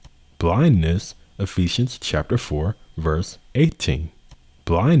 18. Blindness, Ephesians chapter 4, verse 18.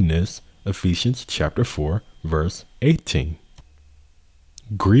 Blindness, Ephesians chapter 4, verse 18.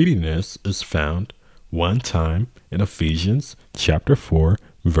 Greediness is found one time in Ephesians chapter 4,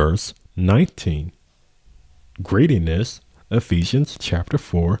 verse 19. Greediness, Ephesians chapter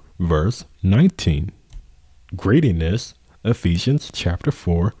 4, verse 19. Greediness, Ephesians chapter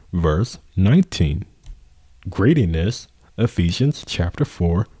 4, verse 19. Greediness, Ephesians chapter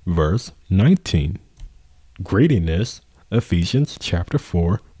 4, verse 19. Greediness, Ephesians chapter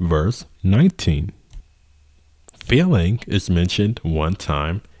 4, verse 19. Feeling is mentioned one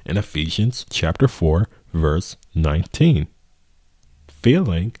time in Ephesians chapter 4, verse 19.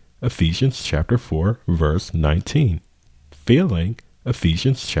 Feeling, Ephesians chapter 4, verse 19. Feeling,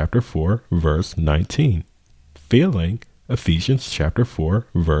 Ephesians chapter 4, verse 19. Feeling, Ephesians chapter 4,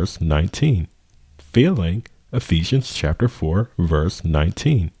 verse 19. Feeling, Ephesians chapter 4, verse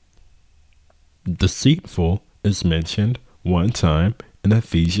 19. Deceitful is mentioned one time in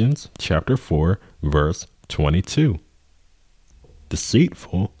Ephesians chapter 4, verse 22.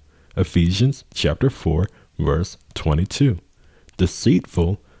 Deceitful, Ephesians chapter 4, verse 22.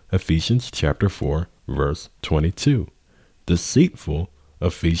 Deceitful, Ephesians chapter 4, verse 22. Deceitful,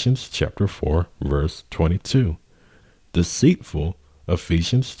 Ephesians chapter 4, verse 22. Deceitful,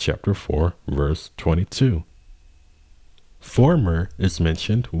 Ephesians chapter 4, verse 22. Former is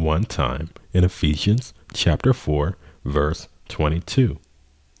mentioned one time in Ephesians chapter 4, verse 22.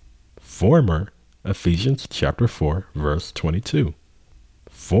 Former, Ephesians chapter 4, verse 22.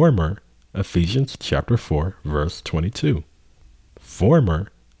 Former, Ephesians chapter 4, verse 22.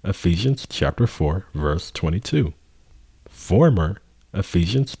 Former, Ephesians chapter 4, verse 22. Former,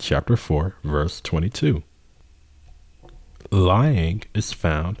 Ephesians chapter 4, verse 22. Lying is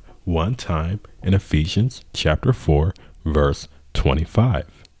found one time in Ephesians chapter 4, verse 25.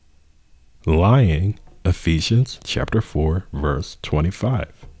 Lying, Ephesians chapter 4, verse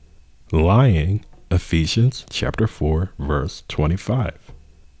 25. Lying, Ephesians chapter 4, verse 25.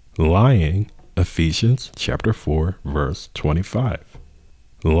 Lying, Ephesians chapter 4, verse 25.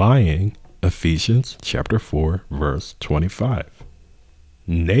 Lying, Ephesians chapter 4, verse 25.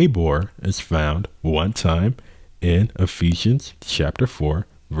 Nabor is found one time in Ephesians chapter 4,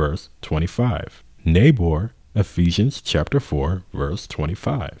 verse 25. Nabor, Ephesians chapter 4, verse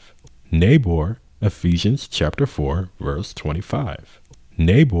 25. Nabor, Ephesians chapter 4, verse 25.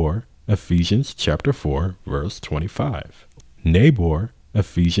 Nabor, Ephesians chapter 4, verse 25. Nabor,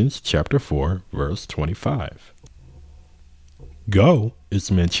 Ephesians chapter 4, verse 25. Go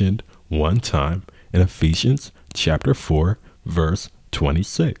is mentioned one time in Ephesians chapter 4, verse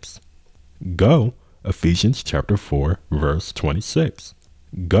 26. Go, Ephesians chapter 4, verse 26.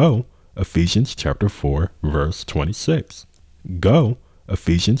 Go, Ephesians chapter 4, verse 26. Go,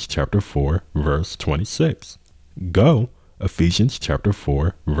 Ephesians chapter 4, verse 26. Go, Ephesians chapter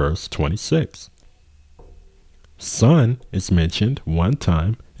 4, verse 26. Son is mentioned one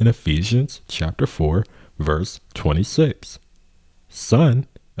time in Ephesians chapter 4, verse 26. Son,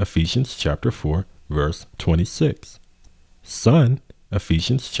 Ephesians chapter 4, verse 26. Son,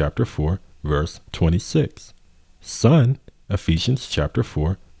 Ephesians chapter 4, verse 26. Son, Ephesians chapter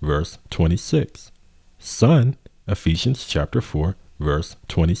 4, verse 26. Son, Ephesians chapter 4, verse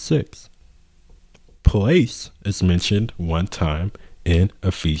 26. Place is mentioned one time in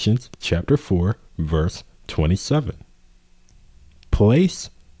Ephesians chapter 4, verse 27. Place,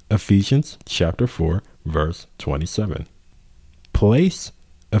 Ephesians chapter 4, verse 27. Place,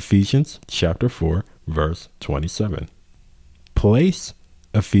 Ephesians chapter 4, verse 27. Place,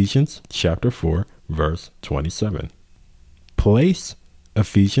 Ephesians chapter 4, verse 27. Place,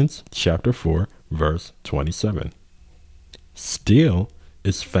 Ephesians chapter 4, verse 27. Still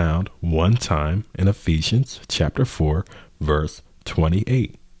is found one time in Ephesians chapter 4, verse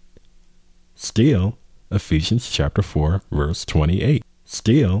 28. Still, Ephesians chapter 4, verse 28.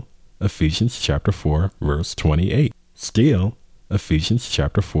 Still, Ephesians chapter 4, verse 28. Still, Ephesians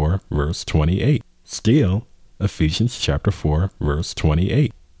chapter 4, verse 28. Still, Ephesians chapter 4, verse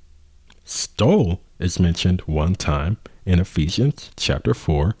 28. Stole is mentioned one time in Ephesians chapter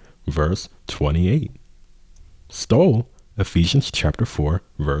 4, verse 28. Stole, Ephesians chapter 4,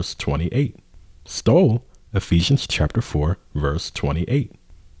 verse 28. Stole, Ephesians chapter 4, verse 28.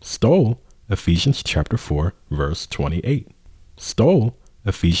 Stole, Ephesians chapter 4, verse 28. Stole,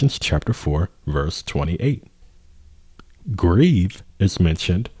 Ephesians chapter 4, verse 28. Grieve is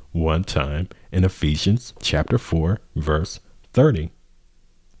mentioned one time in Ephesians chapter 4, verse 30.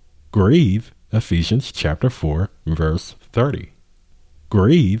 Grieve, Ephesians chapter 4, verse 30.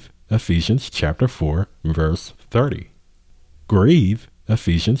 Grieve, Ephesians chapter 4, verse 30. Grieve,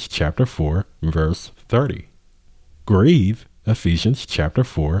 Ephesians chapter 4, verse 30. Grieve, Ephesians chapter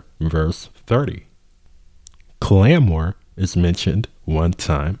 4, verse 30. Clamor is mentioned one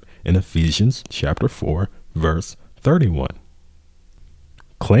time in Ephesians chapter 4, verse 31.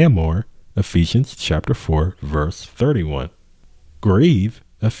 Clamor, Ephesians chapter 4, verse 31. Grieve,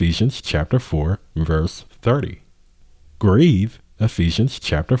 Ephesians chapter 4, verse 30. Grieve, Ephesians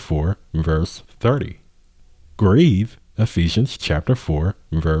chapter 4, verse 30. Grieve, Ephesians chapter 4,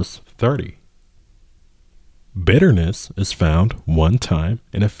 verse 30. Bitterness is found one time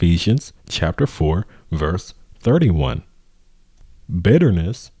in Ephesians chapter 4, verse 31.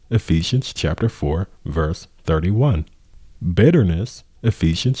 Bitterness, Ephesians chapter 4, verse 31. Bitterness,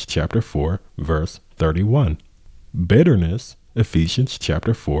 Ephesians chapter 4, verse 31. Bitterness, Ephesians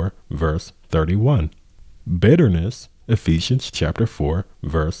chapter 4, verse 31. Bitterness, Ephesians chapter 4,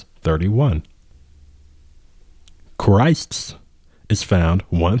 verse 31. Christ's is found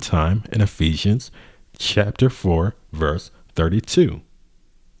one time in Ephesians chapter 4, verse 32.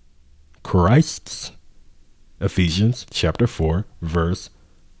 Christ's, Ephesians chapter 4, verse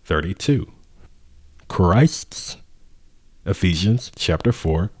 32. Christ's, Ephesians chapter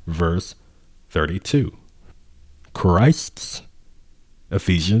 4, verse 32. Christ's,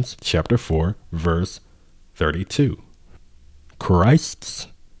 Ephesians chapter 4, verse 32. Christ's,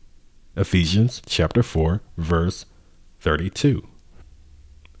 Ephesians chapter 4, verse 32.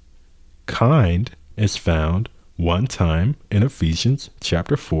 Kind is found one time in Ephesians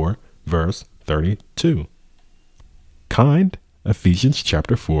chapter 4, verse 32. Kind, Ephesians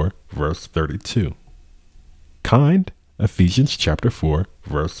chapter 4, verse 32. Kind, Ephesians chapter 4,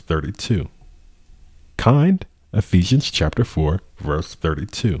 verse 32. Kind, Ephesians chapter 4, verse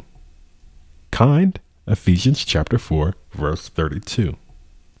 32. Kind, Ephesians chapter 4, verse 32.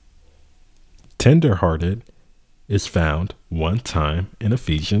 Tender-hearted is found one time in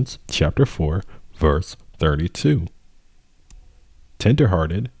Ephesians chapter 4, verse 32.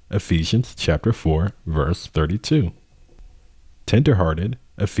 Tender-hearted, Ephesians chapter 4, verse 32. Tender-hearted,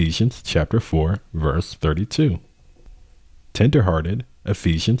 Ephesians chapter 4, verse 32. Tender-hearted,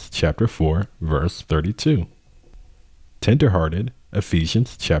 Ephesians chapter 4, verse 32. Tender-hearted,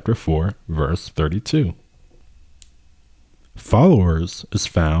 Ephesians chapter 4, verse 32. Followers is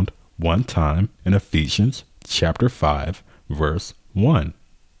found one time in Ephesians chapter 5, verse 1.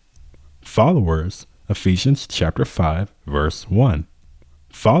 Followers, Ephesians chapter 5, verse 1.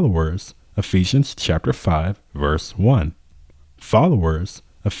 Followers, Ephesians chapter 5, verse 1. Followers,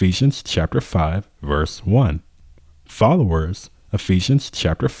 Ephesians chapter 5, verse 1. Followers, Ephesians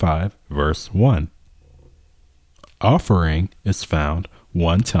chapter 5, verse 1. Offering is found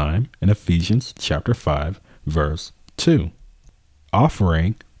one time in Ephesians chapter 5, verse 2.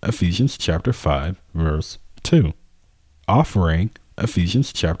 Offering, Ephesians chapter 5, verse 2. Offering,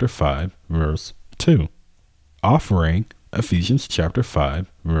 Ephesians chapter 5, verse 2. Offering, Ephesians chapter 5,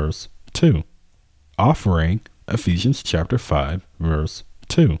 verse 2. Offering, Ephesians chapter 5, verse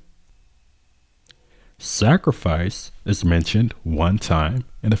 2. Sacrifice is mentioned one time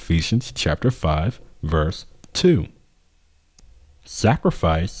in Ephesians chapter 5, verse 2.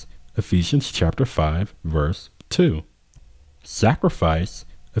 Sacrifice, Ephesians chapter 5, verse 2. Sacrifice,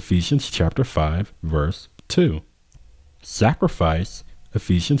 Ephesians chapter 5, verse 2. Sacrifice,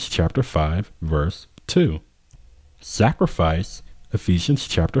 Ephesians chapter 5, verse 2. Sacrifice, Ephesians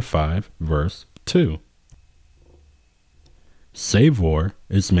chapter 5, verse 2. Savor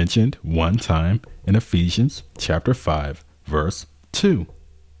is mentioned one time in Ephesians chapter 5, verse 2.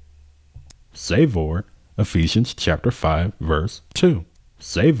 Savor, Ephesians chapter 5, verse 2.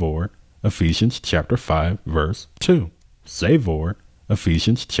 Savor, Ephesians chapter 5, verse 2. Savor,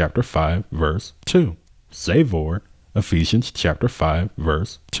 Ephesians chapter 5, verse 2. Savor, Ephesians chapter 5,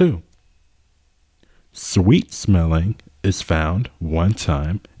 verse 2. Sweet smelling is found one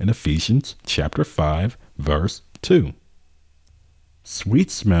time in Ephesians chapter 5, verse 2.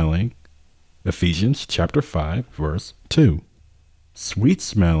 Sweet smelling, Ephesians chapter 5, verse 2. Sweet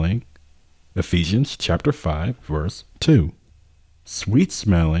smelling, Ephesians chapter 5, verse 2. Sweet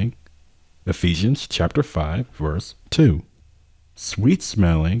smelling, Ephesians chapter 5, verse 2. Sweet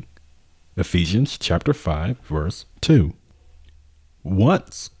smelling, Ephesians chapter 5, verse 2.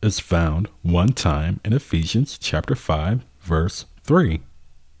 Once is found one time in Ephesians chapter 5, verse 3.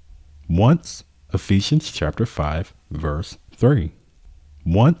 Once, Ephesians chapter 5, verse 3.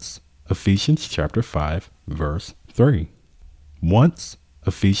 Once, Ephesians chapter 5, verse 3. Once,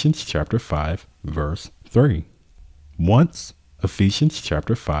 Ephesians chapter 5, verse 3. Once, Ephesians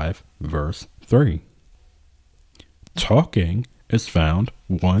chapter 5, verse 3. Talking is found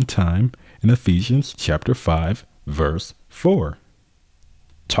one time in Ephesians chapter 5, verse 4.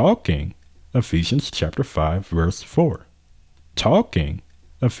 Talking, Ephesians chapter 5, verse 4. Talking,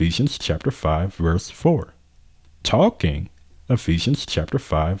 Ephesians chapter 5, verse 4. Talking, Ephesians chapter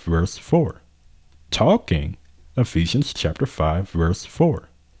 5, verse 4. Talking, Ephesians chapter 5, verse 4.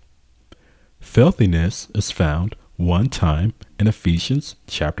 Filthiness is found one time in Ephesians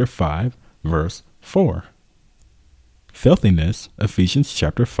chapter 5, verse 4. Filthiness, Ephesians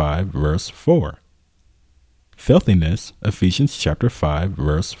chapter 5, verse 4. Filthiness, Ephesians chapter 5,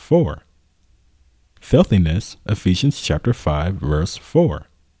 verse 4. Filthiness, Ephesians chapter 5, verse 4.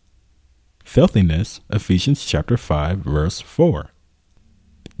 Filthiness, Ephesians chapter 5, verse 4.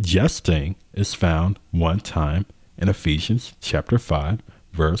 Jesting is found one time in Ephesians chapter 5,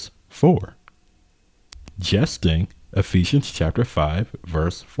 verse 4. Jesting, Ephesians chapter 5,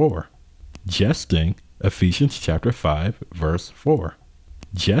 verse 4. Jesting, Ephesians chapter 5, verse 4.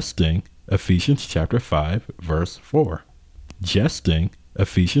 Jesting, Ephesians chapter 5, verse 4. Jesting,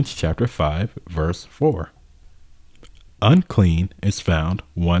 Ephesians chapter 5, verse 4. Unclean is found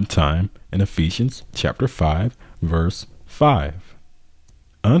one time in Ephesians chapter 5, verse 5.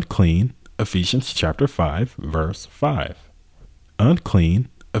 Unclean, Ephesians chapter 5, verse 5. Unclean,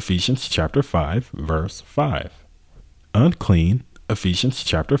 Ephesians chapter 5, verse 5. Unclean, Ephesians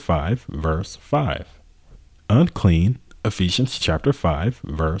chapter 5, verse 5. Unclean, Ephesians chapter 5,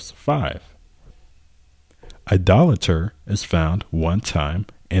 verse 5. Idolater is found one time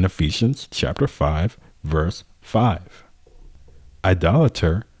in Ephesians chapter 5, verse 5.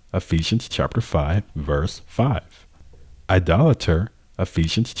 Idolater, Ephesians chapter 5, verse 5. Idolater,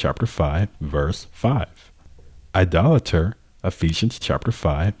 Ephesians chapter 5, verse 5. Idolater, Ephesians chapter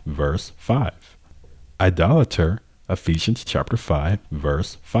 5, verse 5. Idolater, Ephesians chapter 5,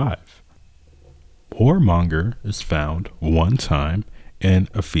 verse 5. Whoremonger is found one time in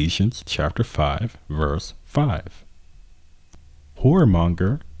Ephesians chapter 5, verse 5.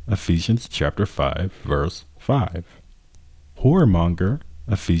 Whoremonger, Ephesians chapter 5, verse 5. Whoremonger,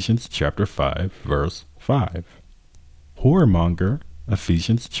 Ephesians chapter 5, verse 5. Whoremonger,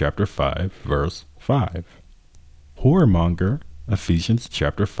 Ephesians chapter 5, verse 5. Whoremonger, Ephesians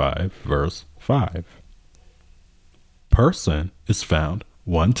chapter 5, verse 5. Person is found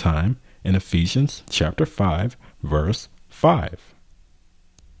one time in Ephesians chapter 5, verse 5.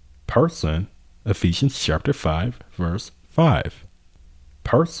 Person, Ephesians chapter 5, verse 5.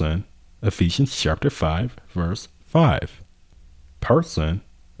 Person, Ephesians chapter 5, verse 5. Person,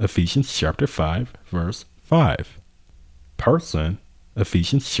 Ephesians chapter 5, verse 5. Person,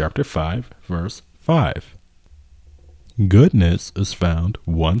 Ephesians chapter 5, verse 5. Goodness is found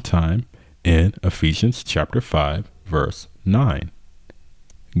one time in Ephesians chapter 5, verse 9.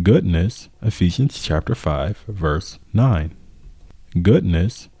 Goodness, Ephesians chapter 5, verse 9.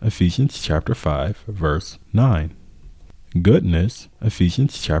 Goodness, Ephesians chapter 5, verse 9. Goodness,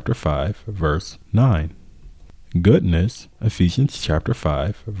 Ephesians chapter 5, verse 9. Goodness, Ephesians chapter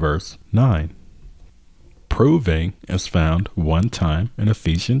 5, verse 9. Proving is found one time in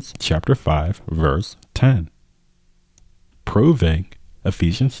Ephesians chapter 5, verse 10. Proving,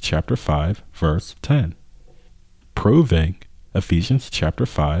 Ephesians chapter 5, verse 10. Proving, Ephesians chapter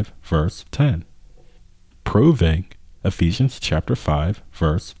 5, verse 10. Proving, Ephesians chapter 5,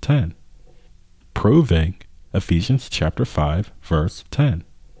 verse 10. Proving, Ephesians chapter 5, verse 10.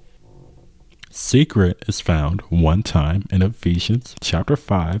 Secret is found one time in Ephesians chapter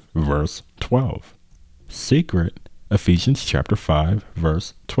 5, verse 12. Secret, Ephesians chapter 5,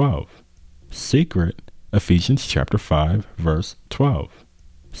 verse 12. Secret, Ephesians chapter 5, verse 12.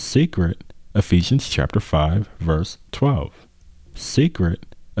 Secret, Ephesians chapter 5, verse 12. Secret,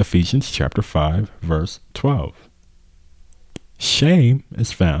 Ephesians chapter 5, verse 12. Shame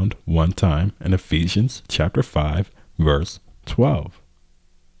is found one time in Ephesians chapter 5, verse 12.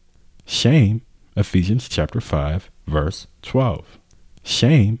 Shame, Ephesians chapter 5, verse 12.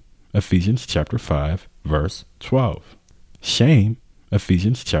 Shame, Ephesians chapter 5, verse 12. Shame,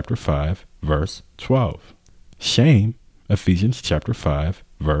 Ephesians chapter 5, verse 12. Shame, Ephesians chapter 5,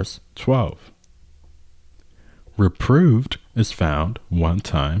 verse 12. Reproved is found one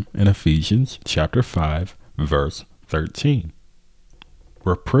time in Ephesians chapter 5, verse 13.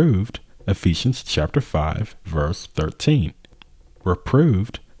 Reproved, Ephesians chapter 5, verse 13.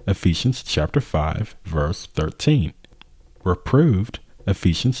 Reproved, Ephesians chapter 5, verse 13. Reproved,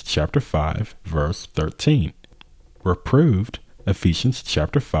 Ephesians chapter 5, verse 13. Reproved, Ephesians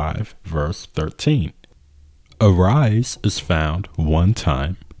chapter 5, verse 13. Arise is found one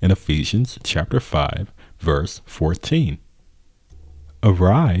time in Ephesians chapter 5, verse 14.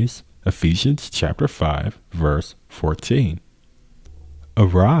 Arise, Ephesians chapter 5, verse 14.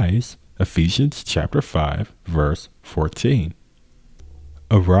 Arise, Ephesians chapter 5, verse 14.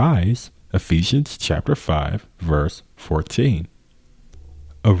 Arise, Ephesians chapter 5, verse 14.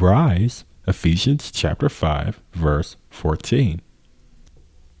 Arise, Ephesians chapter 5, verse 14.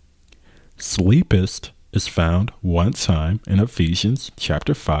 Sleepest is found one time in Ephesians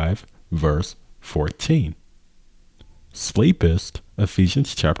chapter 5, verse 14. Sleepest,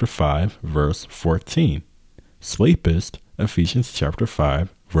 Ephesians chapter 5, verse 14. Sleepest, Ephesians chapter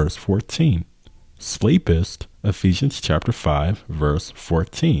 5, verse 14. Sleepest, Ephesians chapter 5, verse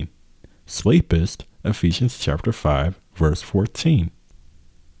 14. Sleepest, Ephesians chapter 5, verse 14.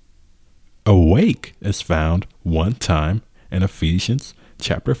 Awake is found one time in Ephesians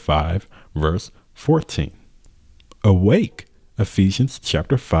chapter 5, verse 14. Awake, Ephesians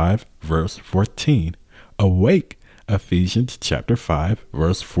chapter 5, verse 14. Awake, Ephesians chapter 5,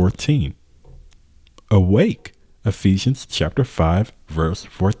 verse 14. Awake, Ephesians chapter 5, verse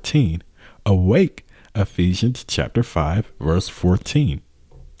 14. Awake, Ephesians chapter 5, verse 14.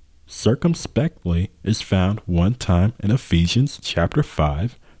 Circumspectly is found one time in Ephesians chapter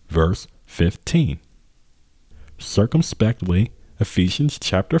 5, verse 15. Circumspectly, Ephesians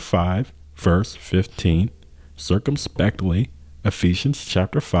chapter 5, verse 15. Circumspectly, Ephesians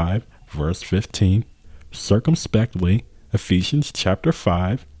chapter 5, verse 15. Circumspectly, Ephesians chapter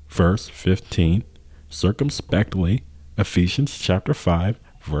 5, verse 15. Circumspectly, Ephesians chapter 5,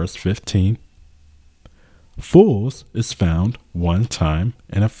 verse 15. Fools is found one time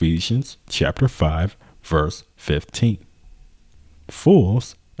in Ephesians chapter 5, verse 15.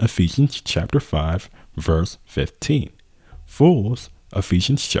 Fools, Ephesians chapter 5, verse 15. Fools,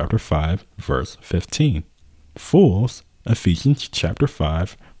 Ephesians chapter 5, verse 15. Fools, Ephesians chapter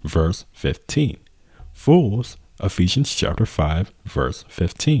 5, verse 15. Fools, Ephesians chapter 5, verse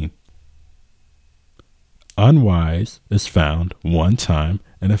 15. Unwise is found one time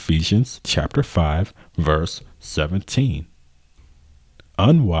in Ephesians chapter 5, verse 17.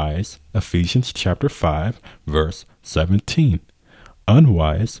 Unwise, Ephesians chapter 5, verse 17.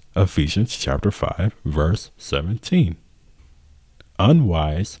 Unwise, Ephesians chapter 5, verse 17.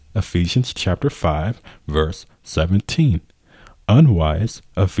 Unwise, Ephesians chapter 5, verse 17. Unwise,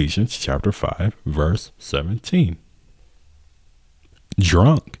 Ephesians chapter 5, verse 17.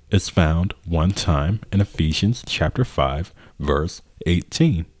 Drunk is found one time in Ephesians chapter 5, verse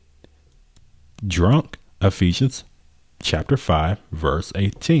 18. Drunk, Ephesians chapter 5, verse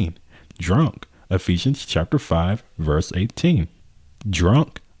 18. Drunk, Ephesians chapter 5, verse 18.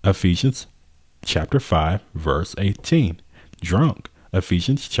 Drunk, Ephesians chapter 5, verse 18. Drunk,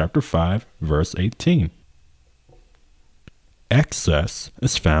 Ephesians chapter 5, verse 18. Excess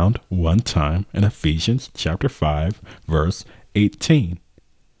is found one time in Ephesians chapter 5, verse 18.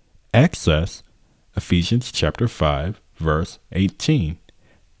 Excess, Ephesians chapter 5, verse 18.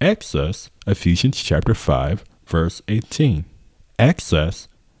 Excess, Ephesians chapter 5, verse 18. Excess,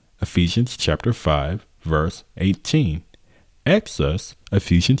 Ephesians chapter 5, verse 18. Excess,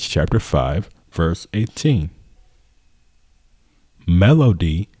 Ephesians chapter 5, verse 18.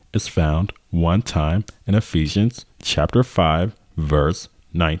 Melody is found one time in Ephesians chapter 5, verse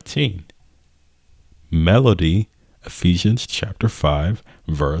 19. Melody, Ephesians chapter 5,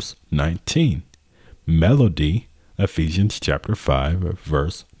 verse 19. Melody, Ephesians chapter 5,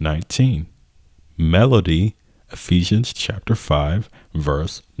 verse 19. Melody, Ephesians chapter 5,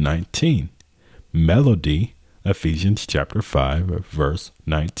 verse 19. Melody, Ephesians chapter 5, verse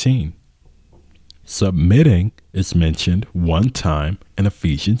 19. Submitting is mentioned one time in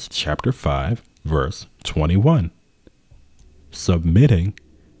Ephesians chapter 5, verse 21. Submitting,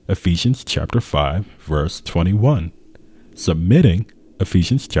 Ephesians chapter 5, verse 21. Submitting,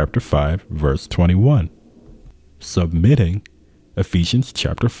 Ephesians chapter 5, verse 21. Submitting, Ephesians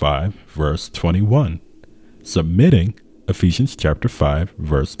chapter 5, verse 21. Submitting, Ephesians chapter 5,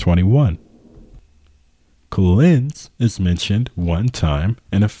 verse 21. Cleanse is mentioned one time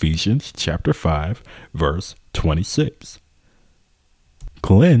in Ephesians chapter 5, verse 26.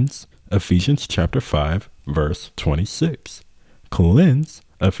 Cleanse, Ephesians chapter 5, verse 26. Cleanse,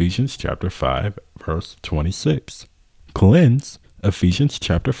 Ephesians chapter 5, verse 26. Cleanse, Ephesians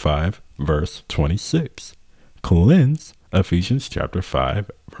chapter 5, verse 26. Cleanse, Ephesians chapter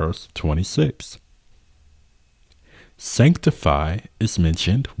 5, verse 26. Sanctify is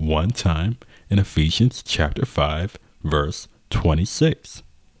mentioned one time in Ephesians chapter 5, verse 26.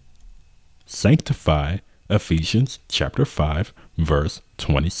 Sanctify, Ephesians chapter 5, verse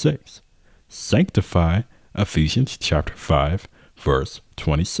 26. Sanctify, Ephesians chapter 5, verse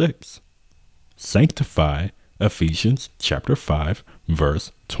 26. Sanctify, Ephesians chapter 5,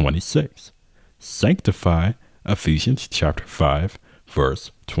 verse 26. Sanctify, Ephesians chapter 5,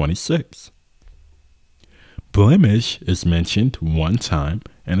 verse 26. Blemish is mentioned one time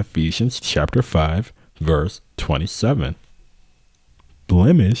in Ephesians chapter 5, verse 27.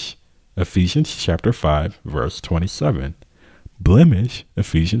 Blemish, Ephesians chapter 5, verse 27. Blemish,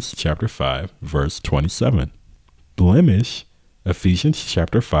 Ephesians chapter 5, verse 27. Blemish, Ephesians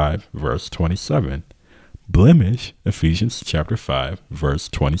chapter 5, verse 27. Blemish, Ephesians chapter 5, verse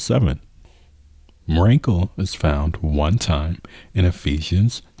 27. Wrinkle is found one time in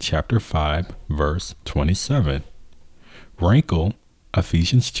Ephesians chapter 5, verse 27. Wrinkle,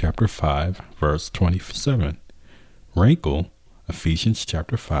 Ephesians chapter 5, verse 27. Wrinkle, Ephesians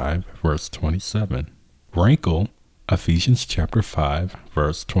chapter 5, verse 27. Wrinkle, Ephesians chapter 5,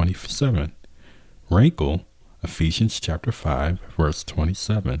 verse 27. Wrinkle, Ephesians chapter 5, verse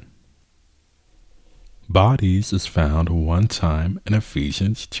 27. Bodies is found one time in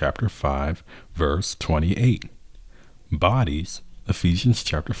Ephesians chapter 5, verse 28. Bodies, Ephesians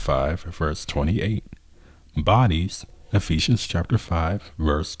chapter 5, verse 28. Bodies, Ephesians chapter 5,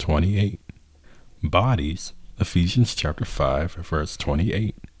 verse 28. Bodies, Ephesians chapter 5, verse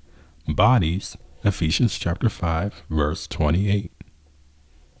 28. Bodies, Ephesians chapter 5, verse 28.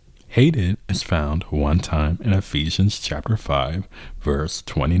 Hated is found one time in Ephesians chapter 5, verse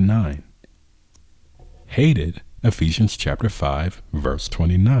 29. Hated, Ephesians chapter 5, verse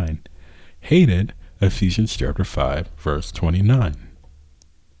 29. Hated, Ephesians chapter 5, verse 29.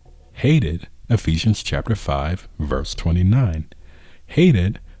 Hated, Ephesians chapter 5, verse 29.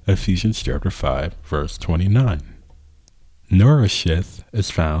 Hated, Ephesians chapter 5, verse 29. Nourisheth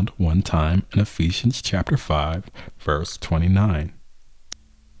is found one time in Ephesians chapter 5, verse 29.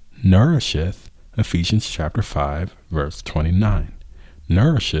 Nourisheth, Ephesians chapter 5, verse 29.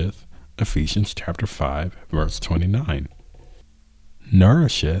 Nourisheth, Ephesians chapter 5, verse 29.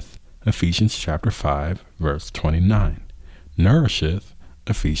 Nourisheth, Ephesians chapter 5, verse 29. Nourisheth,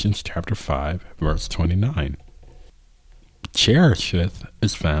 Ephesians chapter 5, verse 29. Cherisheth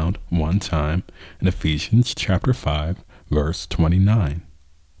is found one time in Ephesians chapter 5, verse 29.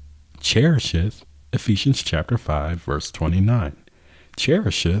 Cherisheth, Ephesians chapter 5, verse 29.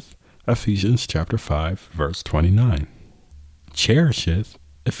 Cherisheth, Ephesians chapter 5, verse 29. Cherisheth,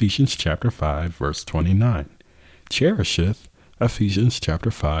 Ephesians chapter 5, verse 29. Cherisheth, Ephesians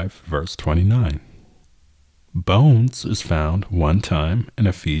chapter 5, verse 29. Bones is found one time in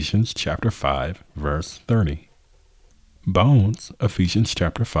Ephesians chapter 5, verse 30. Bones, Ephesians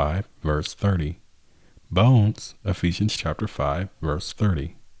chapter 5, verse 30. Bones, Ephesians chapter 5, verse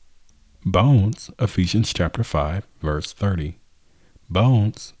 30. Bones, Ephesians chapter 5, verse 30.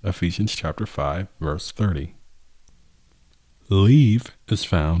 Bones, Ephesians chapter 5, verse 30. Leave is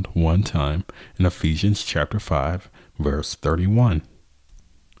found one time in Ephesians chapter 5, verse 31.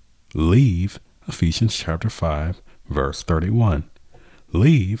 Leave, Ephesians chapter 5, verse 31.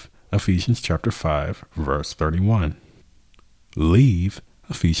 Leave, Ephesians chapter 5, verse 31. Leave,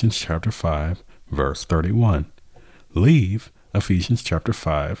 Ephesians chapter 5, verse 31. Leave, Ephesians chapter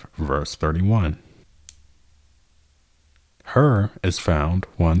 5, verse 31. Her is found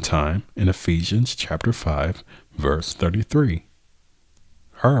one time in Ephesians chapter 5, verse 33.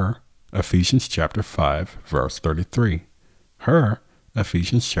 Her, Ephesians chapter 5, verse 33. Her,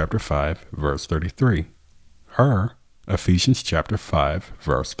 Ephesians chapter 5, verse 33. Her, Ephesians chapter 5,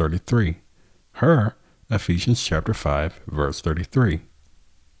 verse 33. Her, Ephesians chapter 5, verse 33.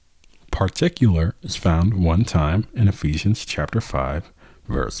 Particular is found one time in Ephesians chapter 5,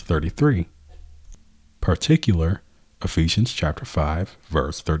 verse 33. Particular, Ephesians chapter 5,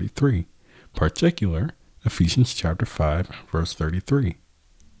 verse 33. Particular, Ephesians chapter 5, verse 33.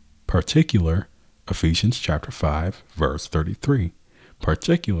 Particular, Ephesians chapter 5, verse 33.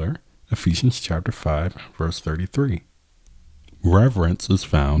 Particular, Ephesians chapter 5, verse 33. Reverence is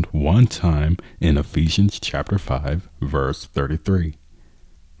found one time in Ephesians chapter 5, verse 33.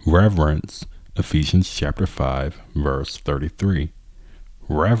 Reverence, Ephesians chapter 5, verse 33.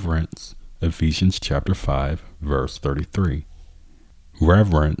 Reverence, Ephesians chapter 5, verse 33.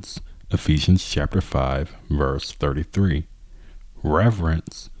 Reverence, Ephesians chapter 5, verse 33.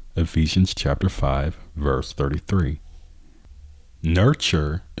 Reverence, Ephesians chapter 5, verse 33.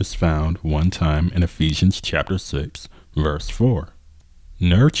 Nurture is found one time in Ephesians chapter 6, verse 4.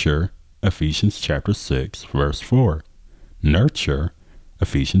 Nurture, Ephesians chapter 6, verse 4. Nurture,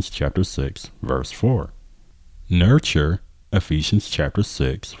 Ephesians chapter 6, verse 4. Nurture, Ephesians chapter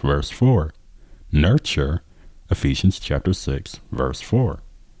 6, verse 4. Nurture, Ephesians chapter 6, verse 4.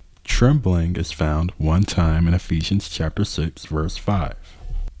 Trembling is found one time in Ephesians chapter 6, verse 5.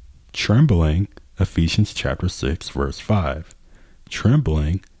 Trembling, Ephesians chapter 6, verse 5.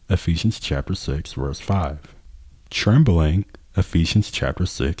 Trembling, Ephesians chapter 6, verse 5. Trembling, Ephesians chapter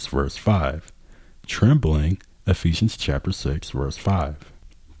 6, verse 5. Trembling, Ephesians chapter 6, verse 5.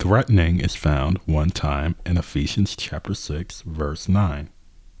 Threatening is found one time in Ephesians chapter 6, verse 9.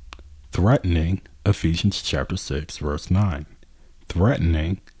 Threatening, Ephesians chapter 6, verse 9.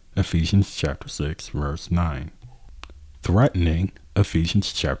 Threatening, Ephesians chapter 6, verse 9. Threatening,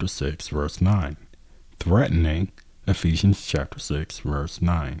 Ephesians chapter 6, verse 9. Threatening, Ephesians chapter 6, verse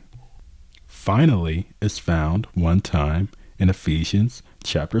 9. Finally is found one time in Ephesians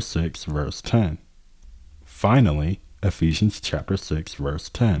chapter 6, verse 10. Finally, Ephesians chapter 6, verse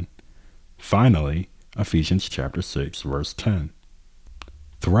 10. Finally, Ephesians chapter 6, verse 10.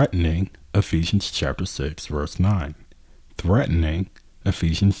 Threatening, Ephesians chapter 6, verse 9. Threatening,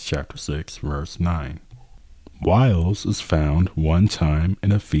 Ephesians chapter 6, verse 9. Whiles is found one time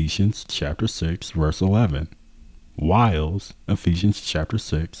in Ephesians chapter 6, verse 11. Whiles, Ephesians chapter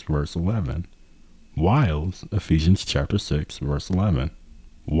 6, verse 11. Whiles, Ephesians chapter 6, verse 11.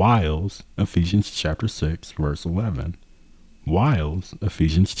 Wiles, Ephesians chapter 6, verse 11. Wiles,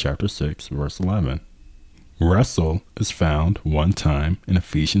 Ephesians chapter 6, verse 11. Wrestle is found one time in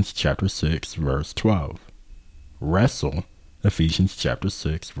Ephesians chapter 6, verse 12. Wrestle, Ephesians chapter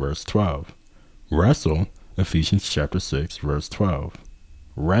 6, verse 12. Wrestle, Ephesians chapter 6, verse 12.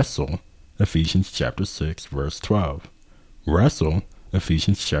 Wrestle, Ephesians chapter 6, verse 12. Wrestle,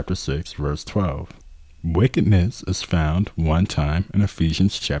 Ephesians chapter 6, verse 12. Wickedness is found one time in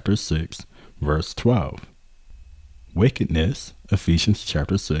Ephesians chapter 6, verse 12. Wickedness, Ephesians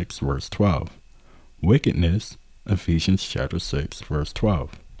chapter 6, verse 12. Wickedness, Ephesians chapter 6, verse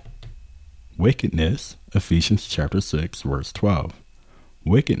 12. Wickedness, Ephesians chapter 6, verse 12.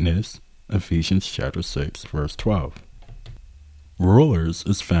 Wickedness, Ephesians chapter 6, verse 12. Rulers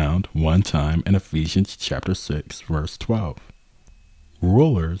is found one time in Ephesians chapter 6, verse 12.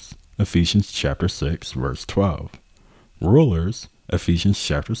 Rulers, Ephesians chapter 6, verse 12. Rulers, Ephesians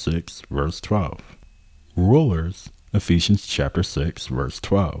chapter 6, verse 12. Rulers, Ephesians chapter 6, verse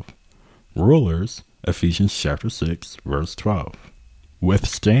 12. Rulers, Ephesians chapter 6, verse 12.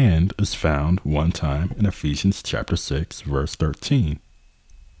 Withstand is found one time in Ephesians chapter 6, verse 13.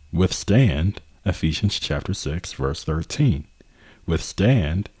 Withstand, Ephesians chapter 6, verse 13.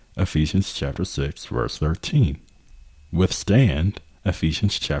 Withstand, Ephesians chapter 6, verse 13. Withstand,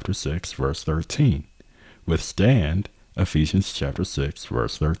 Ephesians chapter 6, verse 13. Withstand, Ephesians chapter 6,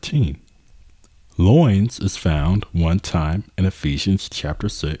 verse 13. Loins is found one time in Ephesians chapter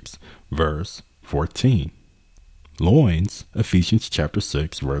 6, verse 14. Loins, Ephesians chapter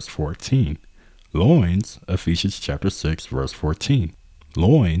 6, verse 14. Loins, Ephesians chapter 6, verse 14.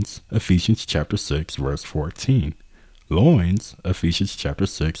 Loins, Ephesians chapter 6, verse 14. Loins, Ephesians chapter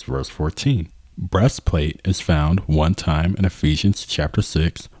 6, verse 14. Breastplate is found one time in Ephesians chapter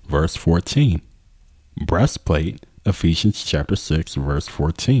 6, verse 14. Breastplate, Ephesians chapter 6, verse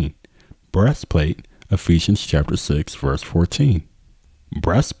 14. Breastplate, Ephesians chapter 6, verse 14.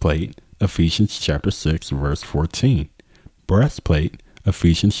 Breastplate, Ephesians chapter 6, verse 14. Breastplate,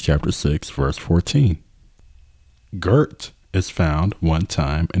 Ephesians chapter 6, verse 14. Girt is found one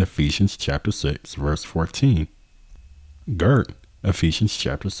time in Ephesians chapter 6, verse 14. Girt, Ephesians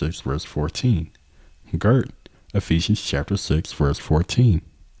chapter 6, verse 14. Girt, Ephesians chapter 6, verse 14.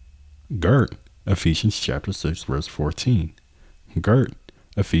 Girt, Ephesians chapter 6, verse 14. Girt,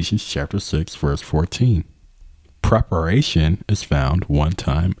 Ephesians chapter 6, verse 14. Preparation is found one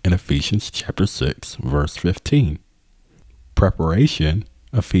time in Ephesians chapter 6, verse 15. Preparation,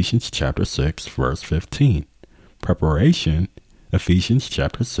 Ephesians chapter 6, verse 15. Preparation, Ephesians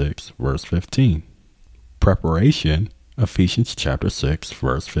chapter 6, verse 15. Preparation, Ephesians chapter 6,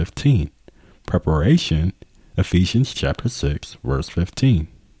 verse 15. Preparation, Ephesians chapter 6, verse 15.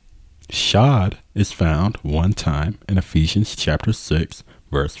 Shod is found one time in Ephesians chapter 6,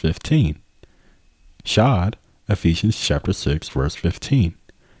 verse 15. Shod, Ephesians chapter 6, verse 15.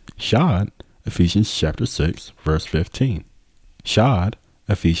 Shod, Ephesians chapter 6, verse 15. Shod,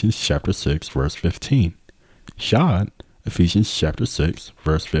 Ephesians chapter 6, verse 15. Shod, Ephesians chapter 6,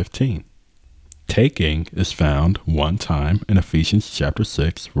 verse 15. Taking is found one time in Ephesians chapter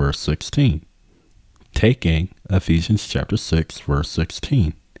 6, verse 16. Taking, Ephesians chapter 6, verse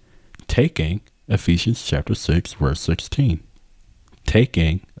 16. Taking, Ephesians chapter 6, verse 16.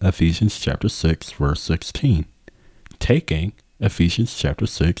 Taking, Ephesians chapter 6, verse 16. Taking, Ephesians chapter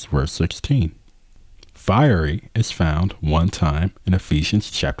 6, verse 16. Fiery is found one time in Ephesians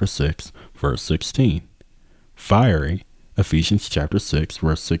chapter 6, verse 16. Fiery, Ephesians chapter 6,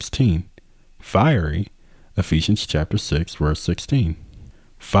 verse 16. Fiery, Ephesians chapter 6, verse 16.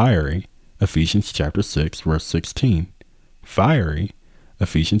 Fiery, Ephesians chapter 6, verse 16. Fiery,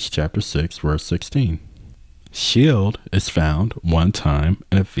 Ephesians chapter 6, verse 16. Shield is found one time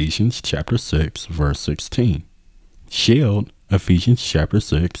in Ephesians chapter 6, verse 16. Shield, Ephesians chapter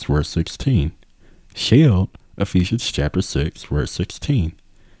 6, verse 16. Shield, Ephesians chapter 6, verse 16.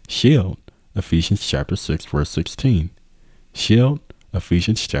 Shield, Ephesians chapter 6, verse 16. Shield,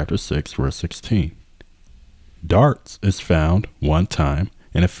 Ephesians chapter 6, verse 16. Darts is found one time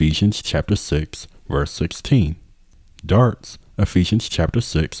in Ephesians chapter 6, verse 16. Darts, Ephesians chapter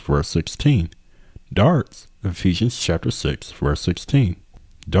 6, verse 16. Darts, Ephesians chapter 6, verse 16.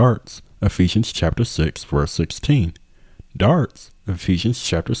 Darts, Ephesians chapter 6, verse 16. Darts, Ephesians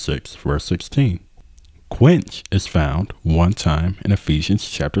chapter 6, verse 16. Quench is found one time in Ephesians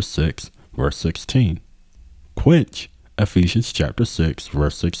chapter 6, verse 16. Quench, Ephesians chapter 6,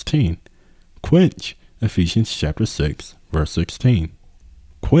 verse 16. Quench, Ephesians chapter 6, verse 16.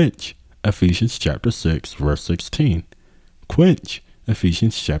 Quench, Ephesians chapter 6, verse 16. Quench,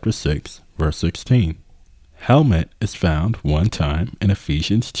 Ephesians chapter 6, verse 16. Helmet is found one time in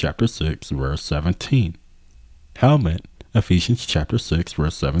Ephesians chapter 6, verse 17. Helmet, Ephesians chapter 6,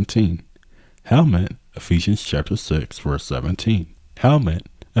 verse 17. Helmet, Ephesians chapter 6, verse 17. Helmet,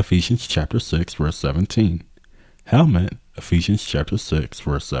 Ephesians chapter 6, verse 17. Helmet, Ephesians chapter 6,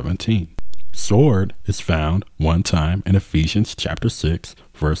 verse 17. Sword is found one time in Ephesians chapter 6,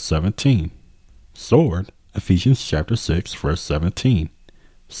 verse 17. Sword, Ephesians chapter 6, verse 17.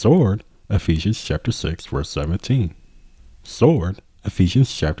 Sword, Ephesians chapter 6, verse 17. Sword,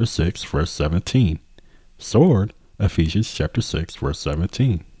 Ephesians chapter 6, verse 17. Sword, Ephesians chapter 6, verse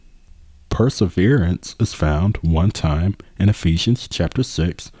 17. Perseverance is found one time in Ephesians chapter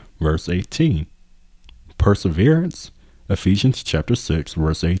 6, verse 18. Perseverance, Ephesians chapter 6,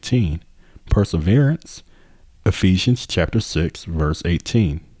 verse 18. Perseverance, Ephesians chapter 6, verse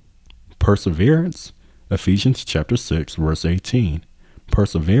 18. Perseverance, Ephesians chapter 6, verse 18.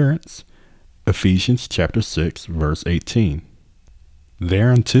 Perseverance, Ephesians chapter 6, verse 18.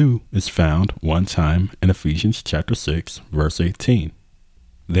 Thereunto is found one time in Ephesians chapter 6, verse 18.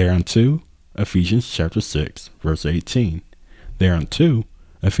 Thereunto, Ephesians chapter 6, verse 18. Thereunto,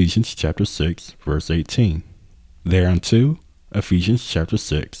 Ephesians chapter 6, verse 18. Thereunto, Ephesians chapter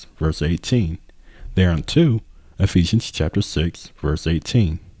 6, verse 18. Thereunto, Ephesians chapter 6, verse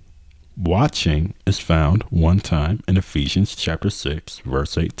 18. Watching is found one time in Ephesians chapter 6,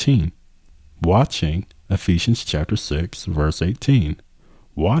 verse 18. Watching, Ephesians chapter 6, verse 18.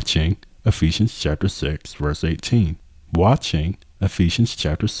 Watching, Ephesians chapter 6, verse 18. Watching, Ephesians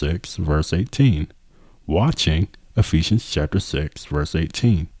chapter 6, verse 18. Watching, Ephesians chapter 6, verse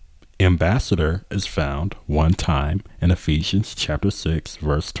 18. Ambassador is found one time in Ephesians chapter 6,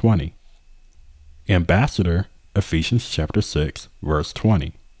 verse 20. Ambassador, Ephesians chapter 6, verse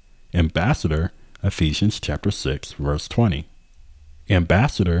 20. Ambassador, Ephesians chapter 6, verse 20.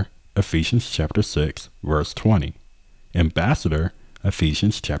 Ambassador, Ephesians chapter 6, verse 20. Ambassador,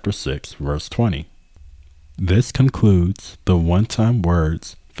 Ephesians chapter 6, verse 20. This concludes the one-time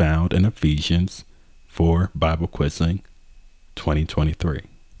words found in Ephesians for Bible Quizzing 2023.